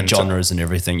 Yeah, the genres and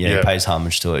everything. Yeah, he pays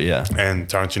homage to it. Yeah, and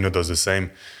Tarantino does the same.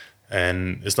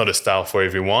 And it's not a style for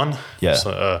everyone. Yeah.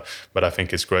 So, but I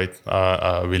think it's great.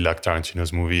 I really like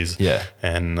Tarantino's movies. Yeah.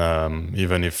 And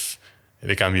even if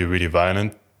they can be really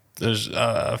violent,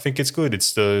 I think it's good.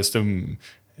 It's the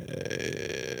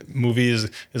movie is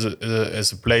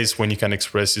a place when you can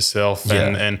express yourself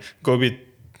and go a bit,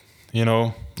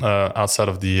 outside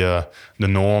of the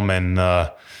norm and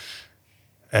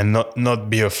not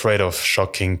be afraid of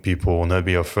shocking people, not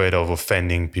be afraid of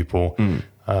offending people,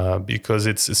 because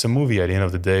it's a movie. At the end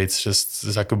of the day,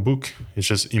 it's like a book. It's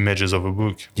just images of a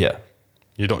book. Yeah,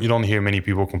 you don't hear many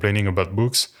people complaining about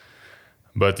books,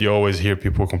 but you always hear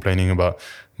people complaining about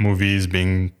movies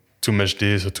being too much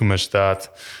this or too much that.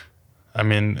 I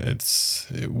mean,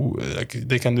 like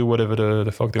they can do whatever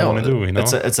the fuck they want to do.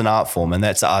 It's an art form, and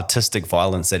that's artistic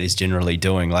violence that he's generally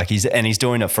doing. Like he's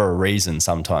doing it for a reason.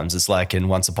 Sometimes it's like in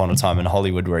Once Upon a Time in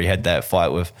Hollywood, where he had that fight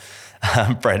with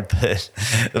Brad Pitt.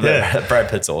 Brad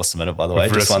Pitt's awesome in it, by the way.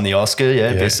 Just won the Oscar,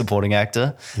 best supporting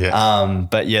actor. Yeah.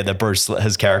 But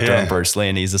his character on Bruce Lee,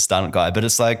 and he's a stunt guy. But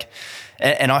it's like.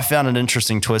 And I found an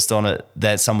interesting twist on it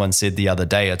that someone said the other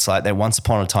day. It's like that Once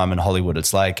Upon a Time in Hollywood.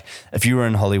 It's like if you were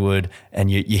in Hollywood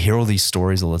and you hear all these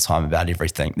stories all the time about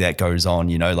everything that goes on,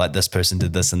 like this person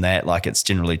did this and that, like it's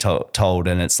generally told.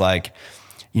 And it's like,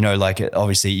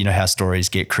 obviously, how stories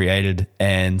get created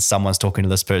and someone's talking to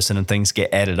this person and things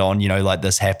get added on, like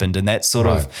this happened. And that's sort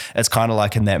of, it's kind of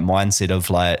like in that mindset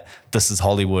of like, this is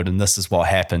Hollywood and this is what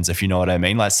happens, if you know what I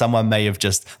mean. Like someone may have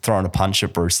just thrown a punch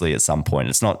at Bruce Lee at some point.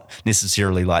 It's not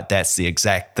necessarily like that's the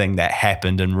exact thing that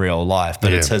happened in real life,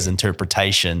 but it's his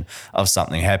interpretation of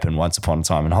something happened once upon a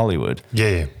time in Hollywood.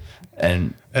 Yeah.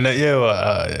 And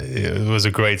it was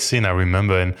a great scene, I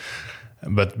remember.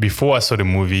 But before I saw the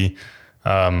movie,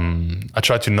 I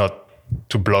try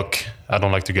to block. I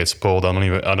don't like to get spoiled. I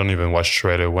don't even watch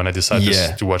trailer. When I decide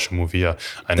to watch a movie, I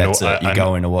know you're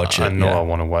going to watch it. I know I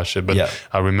want to watch it. But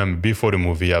I remember before the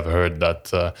movie, I've heard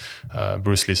that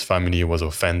Bruce Lee's family was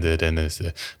offended, and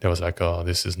they was like, "Oh,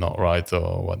 this is not right,"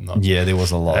 or whatnot. Yeah, there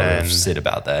was a lot of said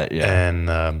about that. Yeah,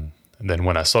 and then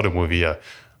when I saw the movie,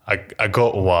 I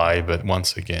got why. But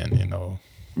once again,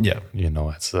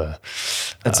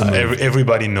 it's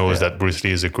everybody knows that Bruce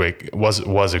Lee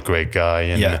was a great guy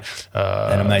and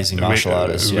an amazing martial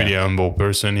artist, really humble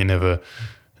person. He never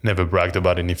bragged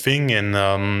about anything, and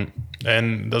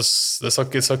that's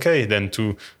okay. It's okay then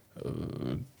to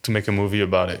make a movie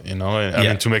about it, I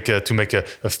mean, to make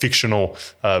a fictional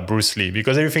Bruce Lee,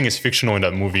 because everything is fictional in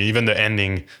that movie. Even the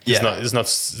ending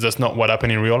that's not what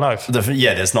happened in real life.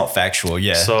 That's not factual.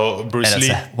 Yeah. So Bruce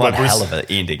Lee, one hell of an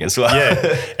ending as well.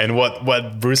 Yeah, and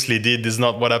what Bruce Lee did is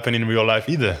not what happened in real life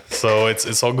either. So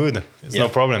it's all good. It's no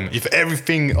problem. If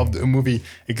everything of the movie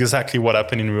exactly what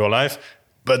happened in real life,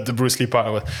 but the Bruce Lee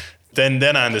part was. Then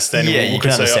I understand. Yeah, you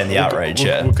can understand the outrage.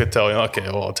 We could tell, okay,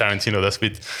 well, Tarantino, that's a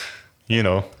bit,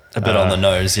 a bit on the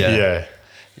nose. Yeah.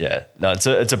 Yeah. No, it's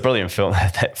a brilliant film.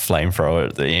 That flamethrower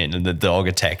at the end and the dog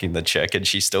attacking the chick, and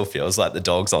she still feels like the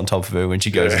dog's on top of her when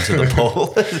she goes into the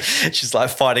pool. She's like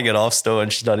fighting it off still,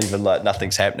 and she's not even like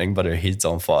nothing's happening, but her head's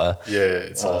on fire. Yeah,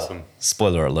 it's awesome.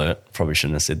 Spoiler alert. Probably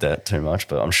shouldn't have said that too much,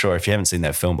 but I'm sure if you haven't seen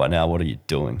that film by now, what are you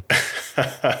doing?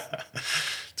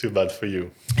 Too bad for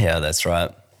you. Yeah, that's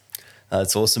right.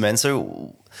 That's awesome, man.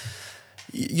 So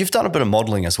you've done a bit of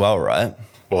modeling as well, right?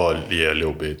 Well, yeah, a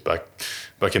little bit. Back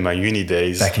in my uni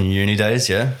days. Back in uni days,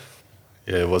 yeah?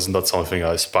 Yeah, it was not something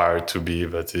I aspired to be,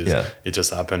 but it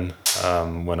just happened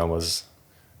when I was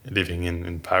living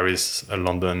in Paris,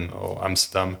 London, or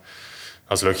Amsterdam.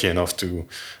 I was lucky enough to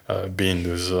be in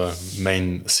those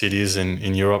main cities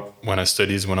in Europe when I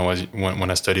studied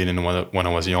and when I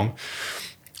was young.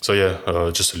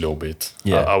 So just a little bit.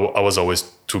 Yeah. I was always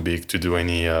too big to do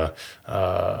any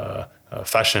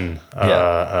fashion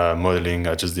modeling.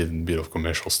 I just did a bit of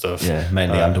commercial stuff. Yeah,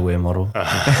 mainly underwear model.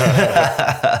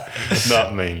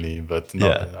 Not mainly, but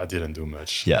I didn't do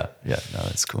much. Yeah. No,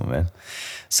 that's cool, man.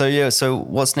 So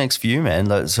what's next for you, man?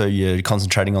 Like, so you're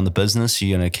concentrating on the business.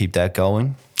 You're going to keep that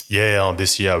going? Yeah,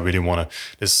 this year I really want to.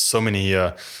 There's so many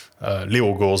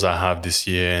little goals I have this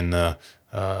year, and I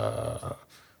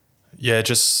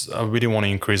really want to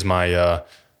increase my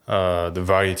the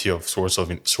variety of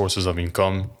sources of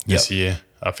income this year.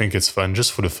 I think it's fun,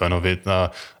 just for the fun of it.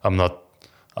 I'm not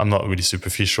really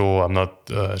superficial. I'm not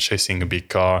chasing a big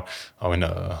car. I mean,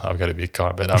 I've got a big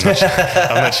car, but I'm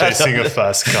not chasing a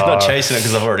fast car. Not chasing it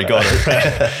because I've already got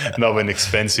it. Not an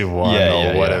expensive one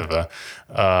or whatever.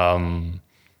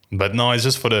 But no, it's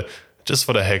just for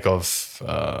the heck of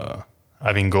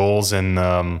having goals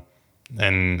and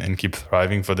keep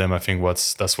thriving for them. I think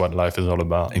that's what life is all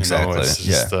about. Exactly. It's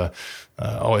just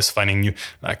always finding new.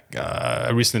 Like I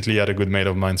recently had a good mate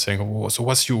of mine saying, "Oh, so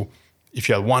what's if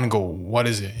you had one goal, what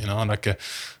is it?"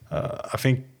 I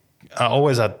think I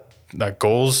always had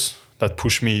goals that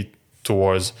push me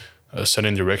towards a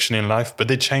certain direction in life, but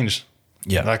they change.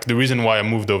 Yeah. Like the reason why I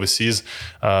moved overseas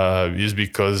is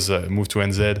because I moved to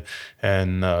NZ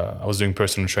and I was doing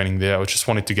personal training there. I just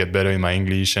wanted to get better in my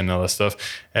English and all that stuff.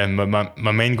 And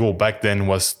my main goal back then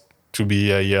was to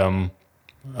be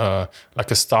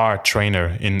like a star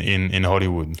trainer in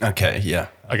Hollywood. Okay. Yeah.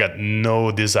 I got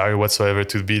no desire whatsoever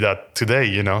to be that today,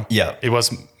 you know? Yeah. It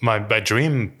was my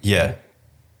dream Yeah.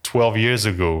 12 years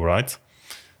ago, right?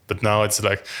 But now it's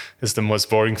like, it's the most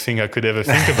boring thing I could ever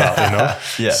think about, you know?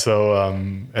 Yeah. So,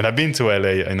 and I've been to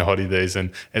LA in the holidays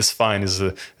and it's fine.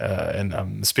 And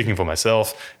I'm speaking for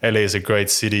myself. LA is a great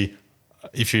city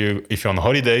if you're on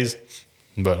holidays,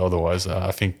 but otherwise,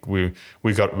 I think we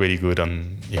got really good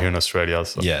here in Australia.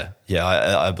 So. Yeah. Yeah.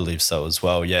 I believe so as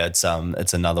well. Yeah.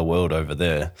 It's another world over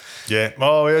there. Yeah.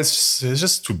 Well, it's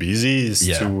just too busy. It's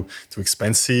too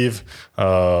expensive,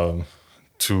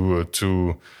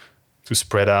 to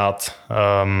spread out,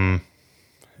 it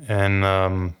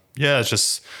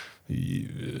just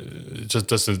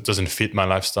doesn't fit my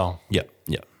lifestyle. Yeah,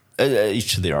 yeah.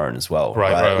 Each to their own as well,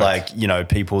 right? Like, you know,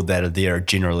 people that are there are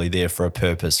generally there for a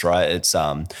purpose, right? It's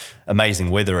amazing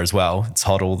weather as well. It's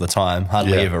hot all the time,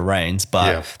 hardly ever rains,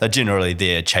 but they're generally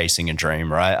there chasing a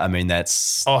dream, right? I mean,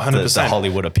 that's 100%. the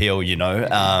Hollywood appeal, you know,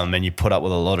 and you put up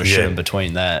with a lot of shit in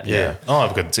between that. Yeah. Oh,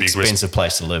 I've got it's an expensive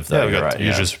place to live, though. I've got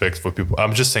huge respect for people.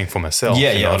 I'm just saying for myself.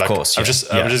 Yeah, you know, of course. I'm just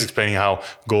explaining how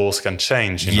goals can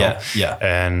change, you know? Yeah.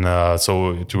 And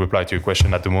so to reply to your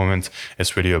question, at the moment,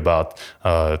 it's really about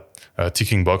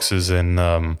ticking boxes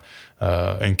and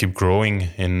keep growing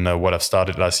in what I've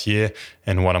started last year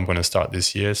and what I'm going to start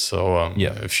this year. So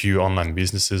a few online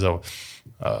businesses. I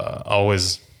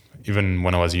always, even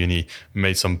when I was uni,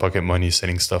 made some pocket money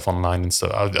selling stuff online and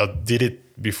stuff. I did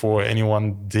it before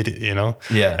anyone did it, you know.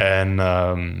 Yeah. And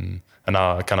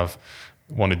now I kind of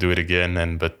want to do it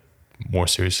again, but more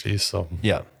seriously. So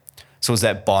yeah. So is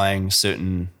that buying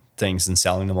certain things and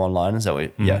selling them online? Is that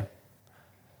what? Yeah.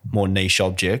 More niche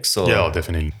objects? Or? Yeah,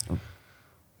 definitely.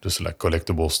 Just like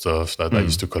collectible stuff that I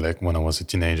used to collect when I was a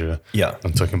teenager. Yeah.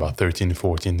 I'm talking about 13,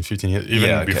 14, 15 years,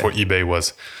 even before eBay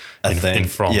was in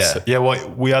France. Yeah, well,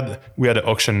 we had an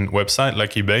auction website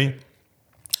like eBay.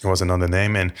 It was another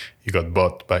name and it got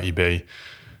bought by eBay,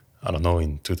 I don't know,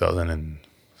 in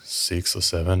 2006 or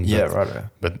 7. Yeah, right.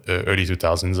 But early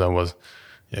 2000s, I was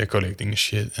collecting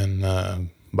shit and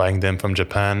buying them from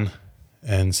Japan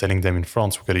and selling them in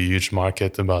France. We got a huge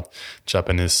market about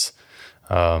Japanese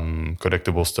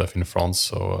collectible stuff in France.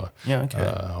 So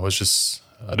I was just,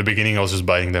 at the beginning, I was just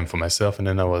buying them for myself. And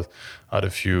then I had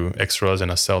a few extras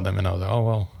and I sell them. And I was like, oh,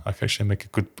 well, I can actually make a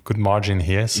good margin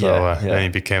here. So then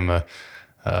it became a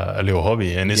little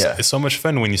hobby. And it's so much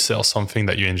fun when you sell something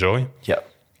that you enjoy. Yeah.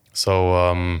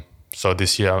 So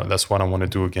this year, that's what I want to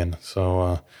do again.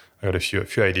 So I got a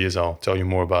few ideas. I'll tell you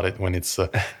more about it when it's...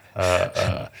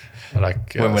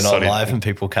 when we're not live and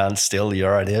people can't steal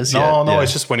your ideas. No,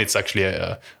 it's just when it's actually.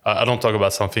 I don't talk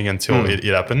about something until it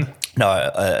happened. No,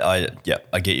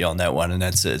 I get you on that one, and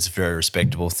it's a very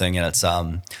respectable thing, and it's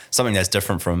something that's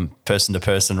different from person to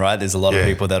person, right? There's a lot of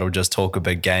people that'll just talk a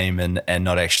big game and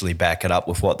not actually back it up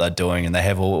with what they're doing, and they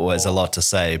have always a lot to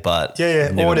say, but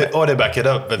or they back it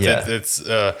up, but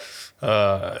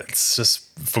it's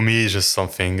just, for me, it's just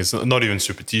something. It's not even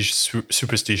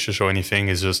superstitious or anything.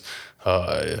 It's just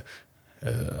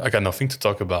I got nothing to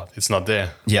talk about. It's not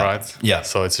there, right? Yeah.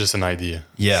 So it's just an idea.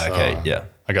 Yeah. So, okay. Yeah.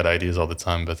 I got ideas all the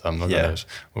time, but I'm not gonna.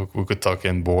 We could talk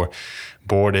and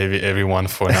bored everyone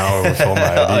for an hour with all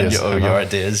my ideas. your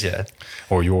ideas,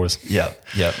 or yours. Yeah.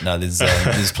 No,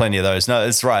 there's plenty of those. No,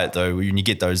 it's right though. When you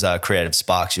get those creative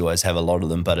sparks, you always have a lot of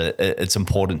them, but it's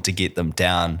important to get them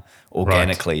down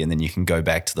organically, and then you can go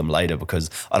back to them later, because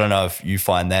I don't know if you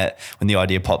find that when the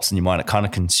idea pops in your mind, it kind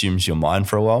of consumes your mind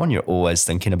for a while and you're always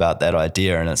thinking about that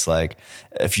idea, and it's like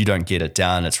if you don't get it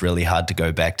down, it's really hard to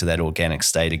go back to that organic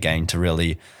state again to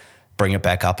really bring it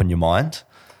back up in your mind.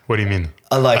 What do you mean?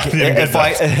 Like if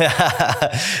I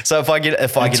get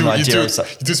an idea of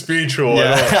something, too spiritual.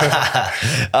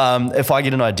 If I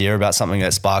get an idea about something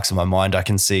that sparks in my mind, I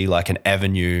can see like an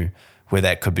avenue where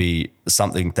that could be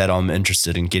something that I'm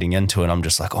interested in getting into, and I'm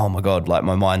just like, oh my God, like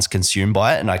my mind's consumed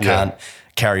by it and I can't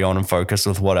carry on and focus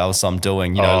with what else I'm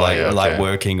doing, you know, like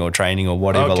working or training or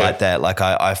whatever like that. Like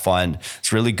I find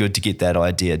it's really good to get that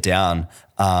idea down,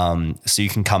 so you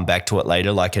can come back to it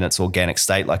later, like in its organic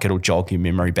state, like it'll jog your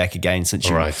memory back again since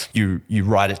you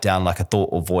write it down like a thought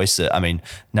or voice it. I mean,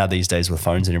 now these days with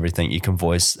phones and everything, you can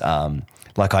voice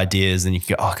like ideas and you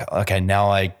can go, okay,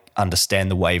 now I understand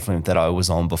the wavelength that I was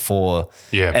on before,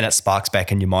 and it sparks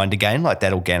back in your mind again, like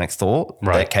that organic thought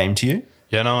that came to you.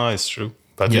 Yeah, no, it's true.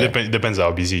 But it depends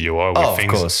how busy you are with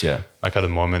things. Of course, yeah. Like at the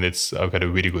moment, I've got a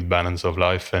really good balance of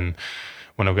life, and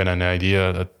when I've got an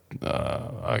idea that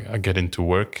I get into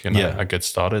work and I get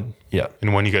started. Yeah.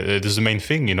 And when you get, this is the main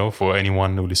thing, for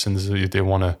anyone who listens, if they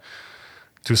want to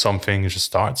do something, it just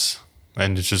starts.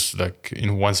 And it's just like,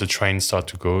 once the train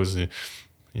starts to go,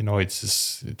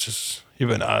 it's just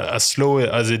even as slow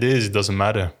as it is, it doesn't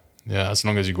matter. Yeah, as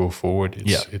long as you go forward,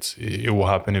 it will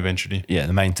happen eventually. Yeah,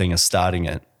 the main thing is starting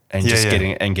it and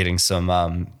getting some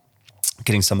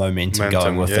momentum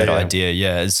going with that idea.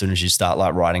 Yeah, as soon as you start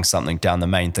like writing something down, the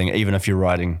main thing, even if you're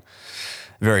writing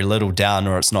very little down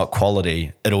or it's not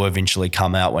quality, it'll eventually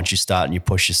come out once you start and you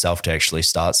push yourself to actually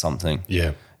start something.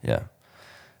 Yeah. Yeah.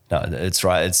 No, it's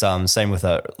right. It's same with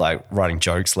like writing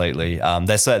jokes lately.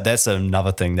 That's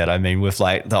another thing that I mean with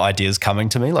like the ideas coming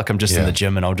to me. Like I'm just in the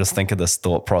gym and I'll just think of this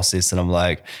thought process and I'm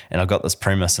like, and I've got this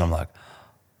premise and I'm like,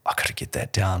 I got to get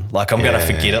that down. Like I'm going to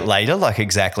forget it later, like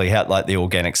exactly how like the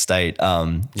organic state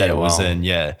that it was in.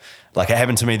 Yeah. Like it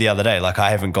happened to me the other day. Like I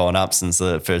haven't gone up since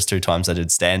the first 2 times I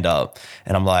did stand up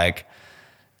and I'm like,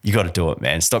 you got to do it,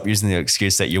 man. Stop using the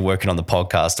excuse that you're working on the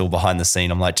podcast or behind the scene.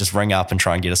 I'm like, just ring up and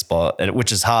try and get a spot,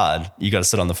 which is hard. You got to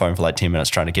sit on the phone for like 10 minutes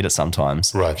trying to get it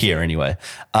sometimes. Right. Here anyway.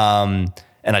 And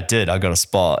I did. I got a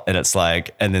spot and it's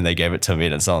like, and then they gave it to me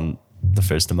and it's on the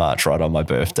 1st of March, right on my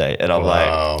birthday. And I'm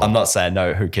like, I'm not saying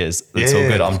no, who cares? It's all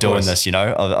good. I'm doing this,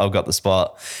 I've got the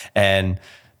spot. And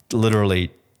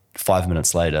literally 5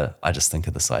 minutes later, I just think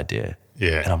of this idea.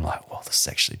 Yeah. And I'm like, well, this is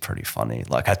actually pretty funny.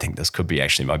 Like, I think this could be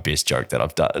actually my best joke that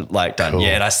I've done. Cool.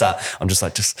 Yeah. And I'm just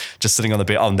like, just sitting on the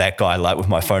bed. I'm that guy, like with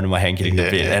my phone in my hand, getting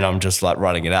the bed. And I'm just like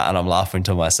writing it out and I'm laughing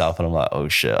to myself. And I'm like, oh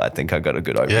shit, I think I got a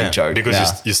good opening joke.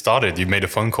 Because you started, you made a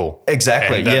phone call.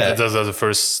 Exactly. And that's the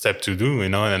first step to do,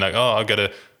 and like, oh, I've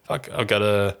got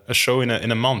a show in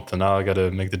a month and now I got to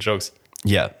make the jokes.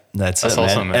 Yeah, that's it,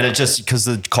 awesome, man. And it just, because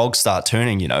the cogs start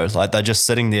turning, like they're just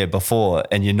sitting there before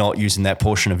and you're not using that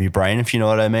portion of your brain, if you know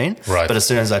what I mean. Right. But as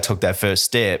soon as I took that first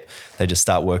step, they just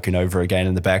start working over again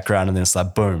in the background and then it's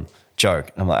like, boom,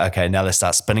 joke. And I'm like, okay, now they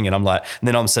start spinning it. I'm like, and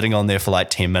then I'm sitting on there for like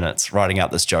 10 minutes writing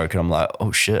out this joke and I'm like,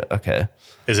 oh shit, okay.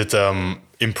 Is it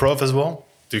improv as well?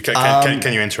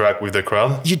 Can you interact with the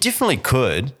crowd? You definitely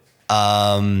could.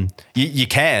 You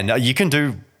can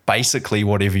do basically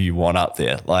whatever you want up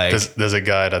there. Like there's a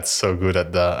guy that's so good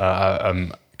at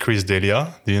that. Chris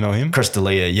D'Elia. Do you know him? Chris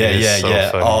D'Elia. Yeah.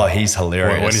 Funny. Oh, he's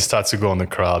hilarious. When he starts to go on the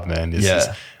crowd, man.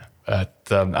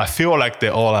 I feel like they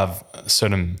all have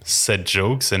certain set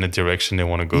jokes and a direction they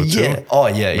want to go to. Yeah. Oh,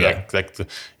 yeah.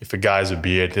 If a guy has a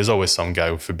beard, there's always some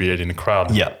guy with a beard in the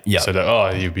crowd. Yeah.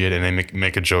 So you beard, and they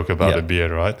make a joke about the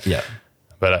beard, right? Yeah.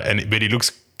 But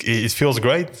it feels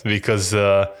great because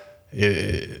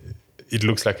it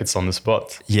looks like it's on the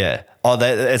spot. Yeah. Oh,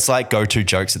 it's like go-to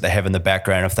jokes that they have in the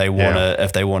background if they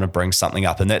want to bring something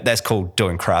up, and that's called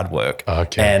doing crowd work.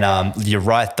 Okay. And you're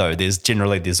right though.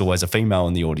 There's always a female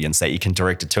in the audience that you can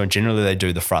direct it to, and generally they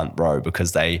do the front row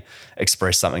because they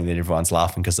express something that everyone's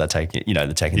laughing because they're taking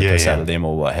the piss out of them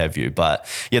or what have you. But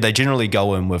yeah, they generally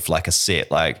go in with like a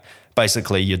set. Like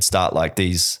basically, you'd start like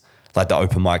these. Like the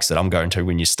open mics that I'm going to,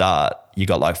 when you start, you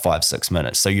got like 5-6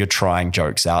 minutes. So you're trying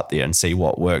jokes out there and see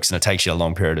what works. And it takes you a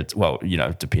long period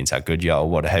of, depends how good you are or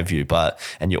what have you.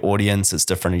 And your audience is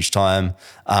different each time.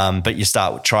 But you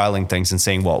start trialing things and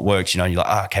seeing what works, and you're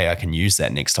like, okay, I can use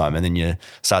that next time. And then you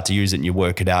start to use it and you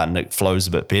work it out and it flows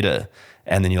a bit better.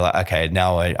 And then you're like, okay,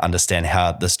 now I understand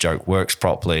how this joke works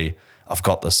properly. I've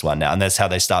got this one now. And that's how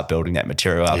they start building that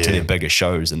material out to their bigger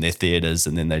shows and their theaters.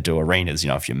 And then they do arenas,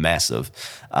 if you're massive.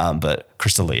 But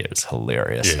Chris D'Elia is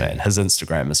hilarious, man. His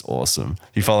Instagram is awesome. Do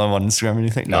you follow him on Instagram or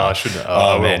anything? No, I shouldn't.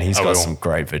 Man, he's got some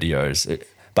great videos.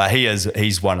 But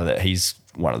he's one of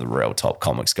the real top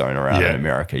comics going around in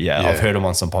America. Yeah, I've heard him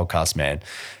on some podcasts, man.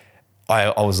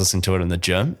 I was listening to it in the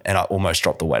gym and I almost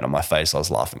dropped the weight on my face. I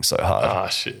was laughing so hard. Ah,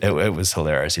 shit. It was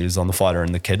hilarious. He was on The Fighter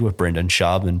and the Kid with Brendan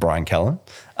Schaub and Brian Callen.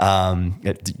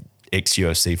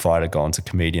 Ex-UFC fighter, gone to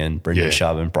comedian. Brendan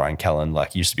Schaub and Brian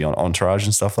Callen used to be on Entourage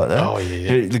and stuff like that. Oh,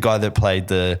 yeah. The guy that played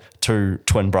the 2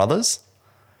 twin brothers.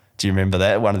 Do you remember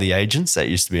that? One of the agents that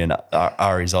used to be in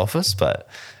Ari's office, but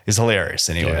he's hilarious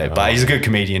anyway. But he's a good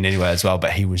comedian anyway as well.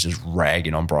 But he was just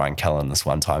ragging on Brian Callen this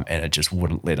one time and it just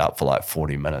wouldn't let up for like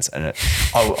 40 minutes. And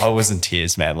I was in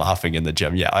tears, man, laughing in the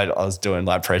gym. Yeah, I was doing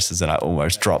like presses and I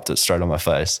almost dropped it straight on my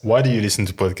face. Why do you listen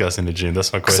to podcasts in the gym?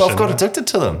 That's my question. Because I've got addicted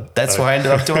to them. That's why I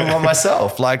ended up doing one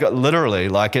myself. Like literally,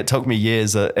 it took me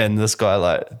years and this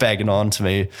guy bagging on to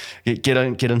me, get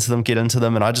into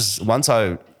them. And I just, once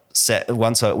I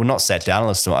not sat down and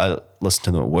listened to them. I listen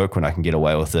to them at work when I can get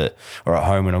away with it, or at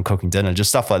home when I'm cooking dinner, just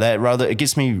stuff like that. Rather, it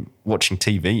gets me watching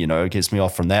TV, you know, it gets me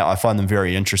off from that. I find them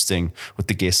very interesting with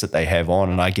the guests that they have on,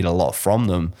 and I get a lot from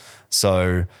them.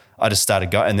 So I just started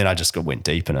going, and then I just went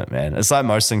deep in it, man. It's like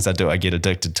most things I do, I get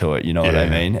addicted to it, you know what I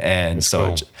mean? And so,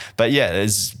 cool. But yeah,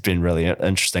 it's been really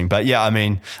interesting. But yeah, I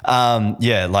mean,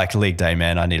 like leg day,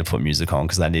 man, I need to put music on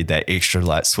because I need that extra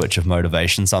like switch of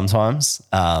motivation sometimes.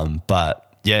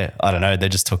 But yeah, I don't know, they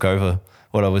just took over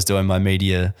what I was doing, my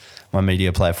media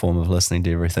platform of listening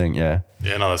to everything. Yeah.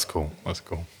 Yeah, no, that's cool. That's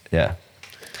cool. Yeah.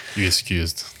 You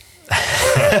excused.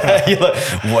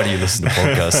 What do you listen to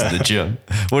podcasts in the gym?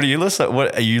 What do you listen?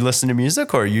 What are you listening to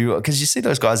music, or are you? Because you see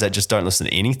those guys that just don't listen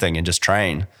to anything and just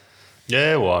train.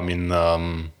 Yeah, well, I mean,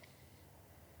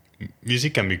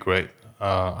 music can be great.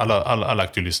 I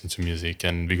like to listen to music,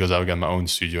 and because I've got my own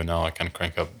studio now, I can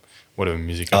crank up whatever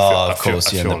music. Of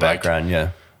course, in the background, yeah.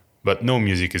 But no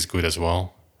music is good as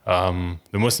well. The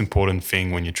most important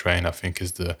thing when you train, I think,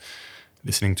 is the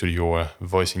listening to your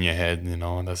voice in your head. You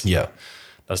know,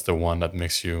 that's the one that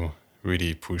makes you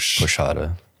really push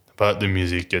harder. But the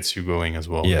music gets you going as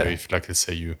well. Yeah. If, like, let's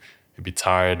say you're a bit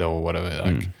tired or whatever,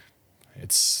 like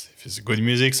if it's good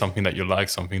music, something that you like,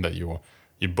 something that your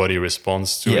body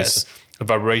responds to, Yes. it's a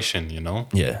vibration, you know.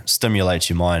 Yeah, stimulates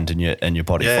your mind and your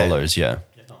body follows. Yeah.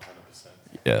 No, 100%.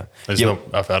 Yeah.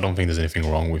 I don't think there's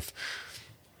anything wrong with,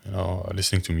 you know,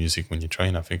 listening to music when you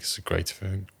train. I think it's a great.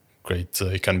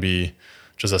 It can be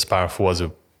just as powerful as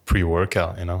a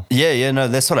pre-workout, you know. Yeah, no,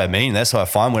 that's what I mean. That's what I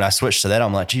find when I switch to that.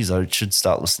 I'm like, geez, I should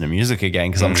start listening to music again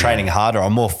because I'm training harder.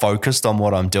 I'm more focused on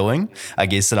what I'm doing, I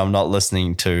guess, and I'm not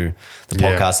listening to the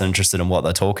podcast and interested in what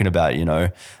they're talking about, you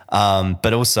know.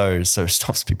 But also, so it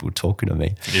stops people talking to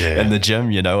me in the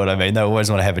gym, you know what I mean? They always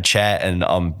want to have a chat, and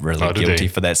I'm really guilty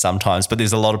for that sometimes. But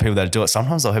there's a lot of people that do it.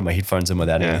 Sometimes I'll have my headphones in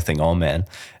without anything on, man.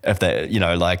 If they, you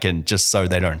know, like, and just so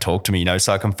they don't talk to me, you know,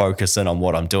 so I can focus in on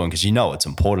what I'm doing because, you know, it's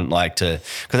important, like, because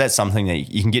that's something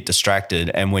that you can get distracted.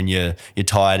 And when you're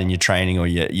tired and you're training or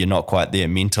you're not quite there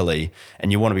mentally,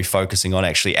 and you want to be focusing on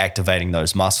actually activating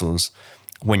those muscles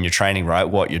when you're training, right?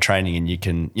 What you're training, and you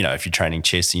can, you know, if you're training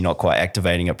chest and you're not quite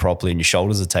activating it properly and your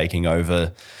shoulders are taking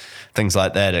over, things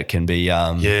like that, it can be,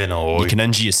 you can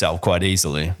injure yourself quite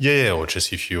easily. Yeah, or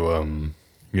just if you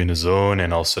you're in a zone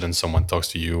and all of a sudden someone talks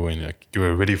to you and like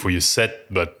you're ready for your set,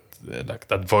 but like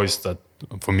that voice that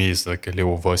for me is like a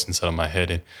little voice inside of my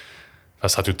head, and I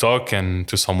start to talk and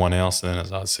to someone else, and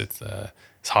then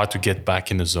it's hard to get back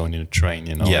in the zone in a train,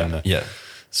 you know.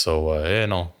 So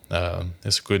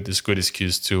it's a good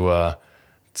excuse to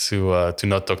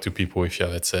not talk to people if you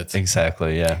have headsets.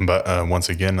 Exactly, yeah. But once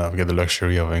again, I've got the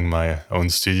luxury of having my own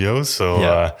studio,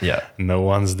 so no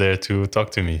one's there to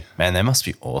talk to me. Man, that must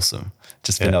be awesome.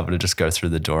 Just being able to just go through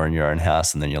the door in your own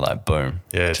house, and then you're like, boom,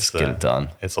 just get it done.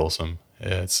 It's awesome.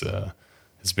 Yeah,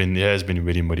 it's been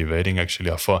really motivating.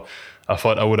 Actually, I thought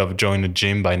I would have joined the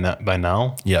gym by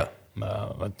now. Yeah.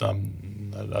 But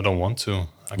I don't want to.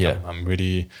 I'm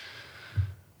really.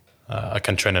 I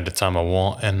can train at the time I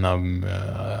want, and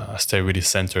I stay really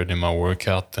centered in my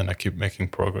workout, and I keep making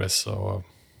progress. So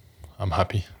I'm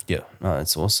happy. Yeah, no,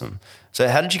 it's awesome. So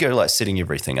how did you go like setting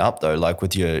everything up though? Like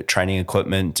with your training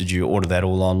equipment, did you order that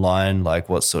all online? Like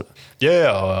what sort?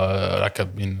 I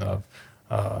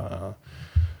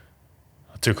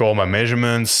took all my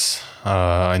measurements.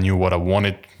 I knew what I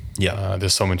wanted. Yeah.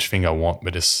 There's so much thing I want,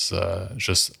 but it's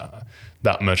just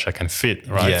that much I can fit,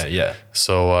 right? Yeah.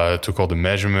 So I took all the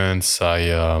measurements.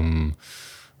 It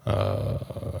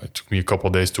took me a couple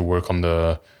of days to work on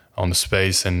the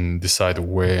space and decide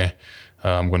where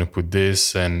I'm going to put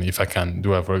this, and if I can,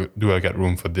 do I get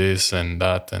room for this and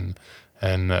that, and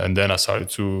then I started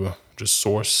to just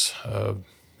source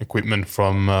equipment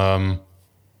from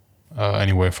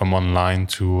anywhere from online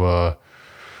to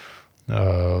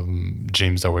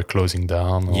gyms that were closing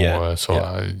down. I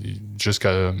just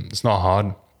got. It's not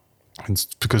hard. It's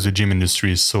because the gym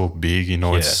industry is so big. You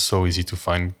know, it's so easy to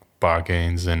find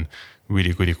bargains and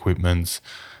really good equipment.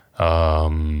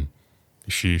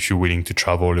 If you're willing to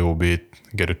travel a little bit,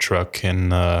 get a truck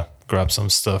and grab some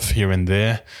stuff here and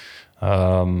there.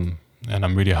 And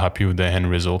I'm really happy with the end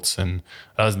results. And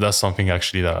that's something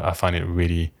actually that I find it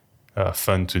really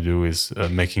fun to do, is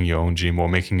making your own gym or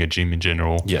making a gym in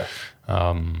general. Yeah.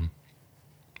 I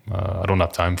don't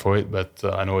have time for it, but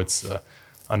I know it's.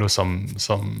 I know some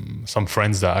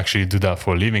friends that actually do that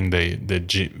for a living. They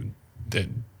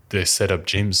set up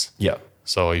gyms. Yeah.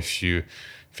 So if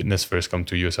fitness first come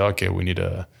to you, say, okay, we need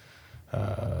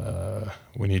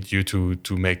you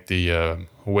to make the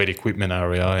weight equipment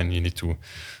area, and you need to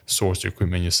source the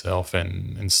equipment yourself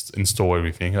and install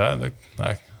everything.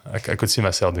 I could see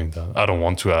myself doing that. I don't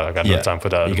want to. I got no time for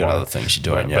that. You got other things you're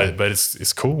doing, but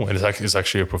it's cool. And it's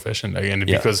actually a profession, and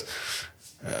because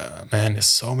man, there's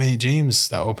so many gyms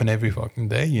that open every fucking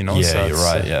day. You know, yeah, so you're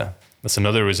right. That's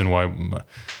another reason why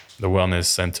the wellness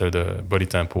center, the Body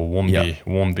Temple,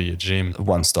 won't be a gym.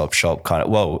 One-stop shop kind of.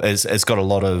 Well, it's got a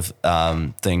lot of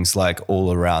things like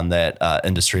all around that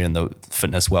industry and the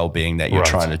fitness well-being that you're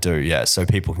trying to do. Yeah, so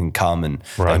people can come and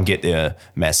get their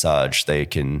massage. They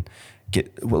can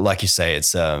get, like you say,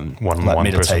 it's like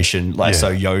meditation, person. So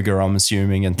yoga, I'm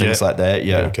assuming, and things like that.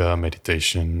 Yeah, yoga,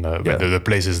 meditation. The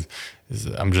place is.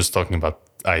 I'm just talking about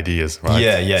ideas, right?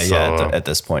 Yeah. At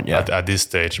this point, At this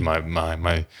stage,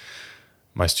 my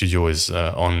studio is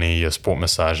only a sport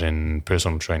massage and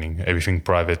personal training, everything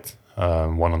private,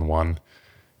 one-on-one,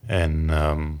 and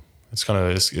it's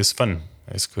fun.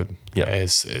 It's good. Yeah,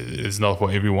 it's not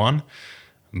for everyone,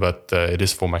 but it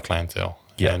is for my clientele.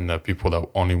 Yeah, and people that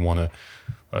only want to,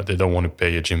 they don't want to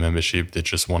pay a gym membership. They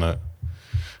just want to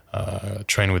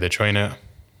train with their trainer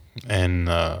and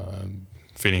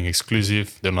feeling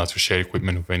exclusive. They don't have to share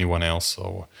equipment with anyone else.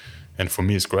 So, and for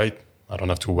me, it's great. I don't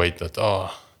have to wait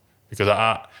because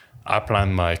I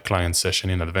plan my client session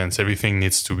in advance. Everything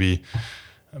needs to be,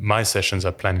 my sessions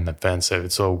are planned in advance.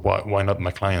 So why not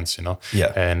my clients, you know?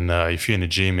 Yeah. And if you're in a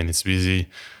gym and it's busy,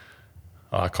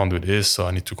 I can't do this, so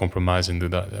I need to compromise and do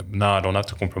that. Now I don't have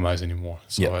to compromise anymore.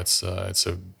 So it's a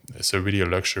really a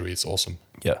luxury. It's awesome.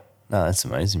 Yeah. No, that's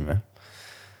amazing, man.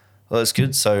 Well, that's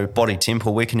good. So Body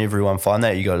Temple, where can everyone find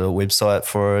that? You got a website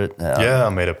for it? I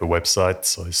made up a website.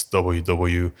 So it's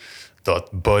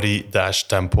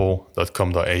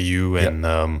www.body-temple.com.au and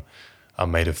I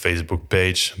made a Facebook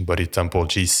page, Body Temple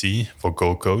GC for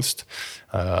Gold Coast,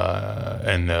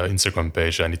 and Instagram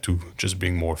page. I need to just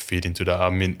bring more feed into that. I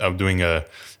mean, I'm doing a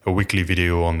weekly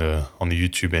video on the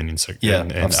YouTube and Instagram. Yeah,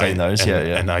 I've seen those.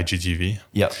 And IGTV.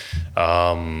 Yeah.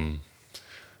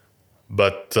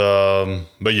 But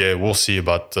yeah, we'll see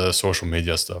about social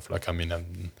media stuff. Like, I mean,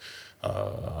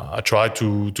 I try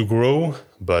to grow,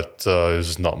 but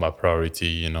it's not my priority.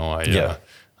 You know,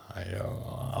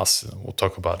 we'll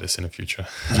talk about this in the future.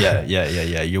 Yeah.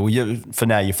 For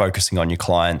now, you're focusing on your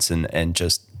clients and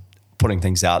just putting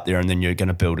things out there, and then you're going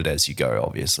to build it as you go,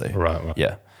 obviously. Right.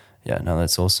 Yeah. No,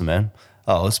 that's awesome, man.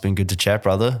 Oh, it's been good to chat,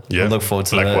 brother. Yeah, I look forward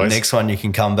to the next one. You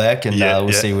can come back and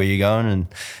we'll see where you're going and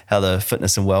how the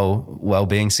fitness and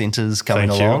well-being center's coming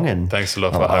along. And thanks a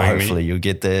lot for having me. Hopefully you'll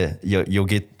get there. You'll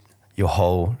get your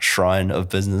whole shrine of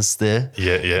business there.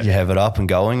 Yeah. You have it up and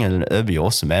going, and it'd be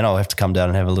awesome, man. I'll have to come down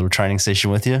and have a little training session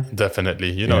with you.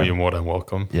 Definitely. You know, you're more than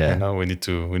welcome. Yeah. You know, we need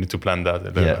to plan that.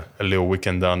 A little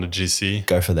weekend down the GC.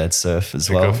 Go for that surf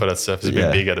as well. Go for that surf. It's a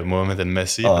bit big at the moment and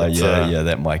messy. Oh, but,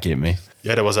 that might get me.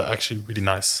 Yeah, there was actually really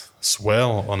nice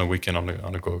swell on the weekend on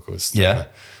the Gold Coast. Yeah,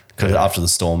 because after the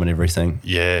storm and everything.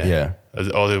 Yeah.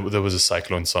 Oh, there was a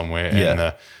cyclone somewhere.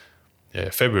 Yeah.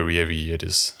 And February every year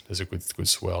there's a good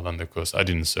swell on the coast. I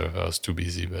didn't surf; I was too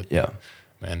busy. But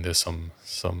man, there's some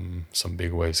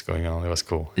big waves going on. It was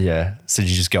cool. Yeah. So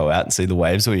did you just go out and see the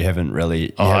waves, or you haven't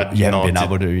really? You haven't been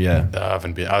able to. Yeah. I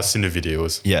haven't been. I've seen the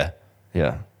videos. Yeah.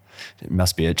 It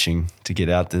must be itching to get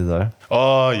out there, though.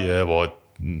 Oh yeah, well.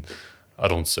 I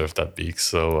don't surf that big,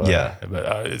 so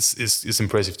but it's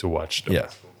impressive to watch, though. Yeah,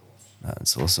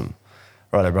 that's awesome.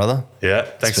 Righto, brother. Yeah,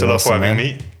 thanks a lot for having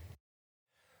me.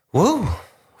 Woo,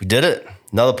 we did it.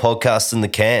 Another podcast in the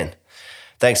can.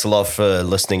 Thanks a lot for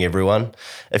listening, everyone.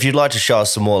 If you'd like to show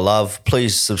us some more love,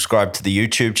 please subscribe to the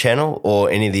YouTube channel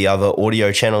or any of the other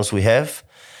audio channels we have.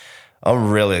 I'm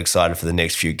really excited for the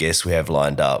next few guests we have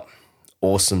lined up.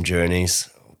 Awesome journeys.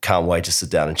 Can't wait to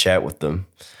sit down and chat with them.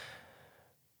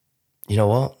 You know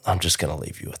what? I'm just going to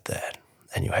leave you with that,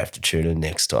 and you'll have to tune in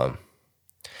next time.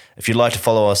 If you'd like to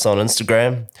follow us on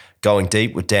Instagram, Going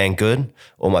Deep with Dan Good,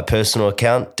 or my personal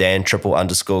account,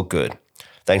 Dan__Good.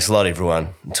 Thanks a lot,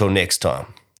 everyone. Until next time.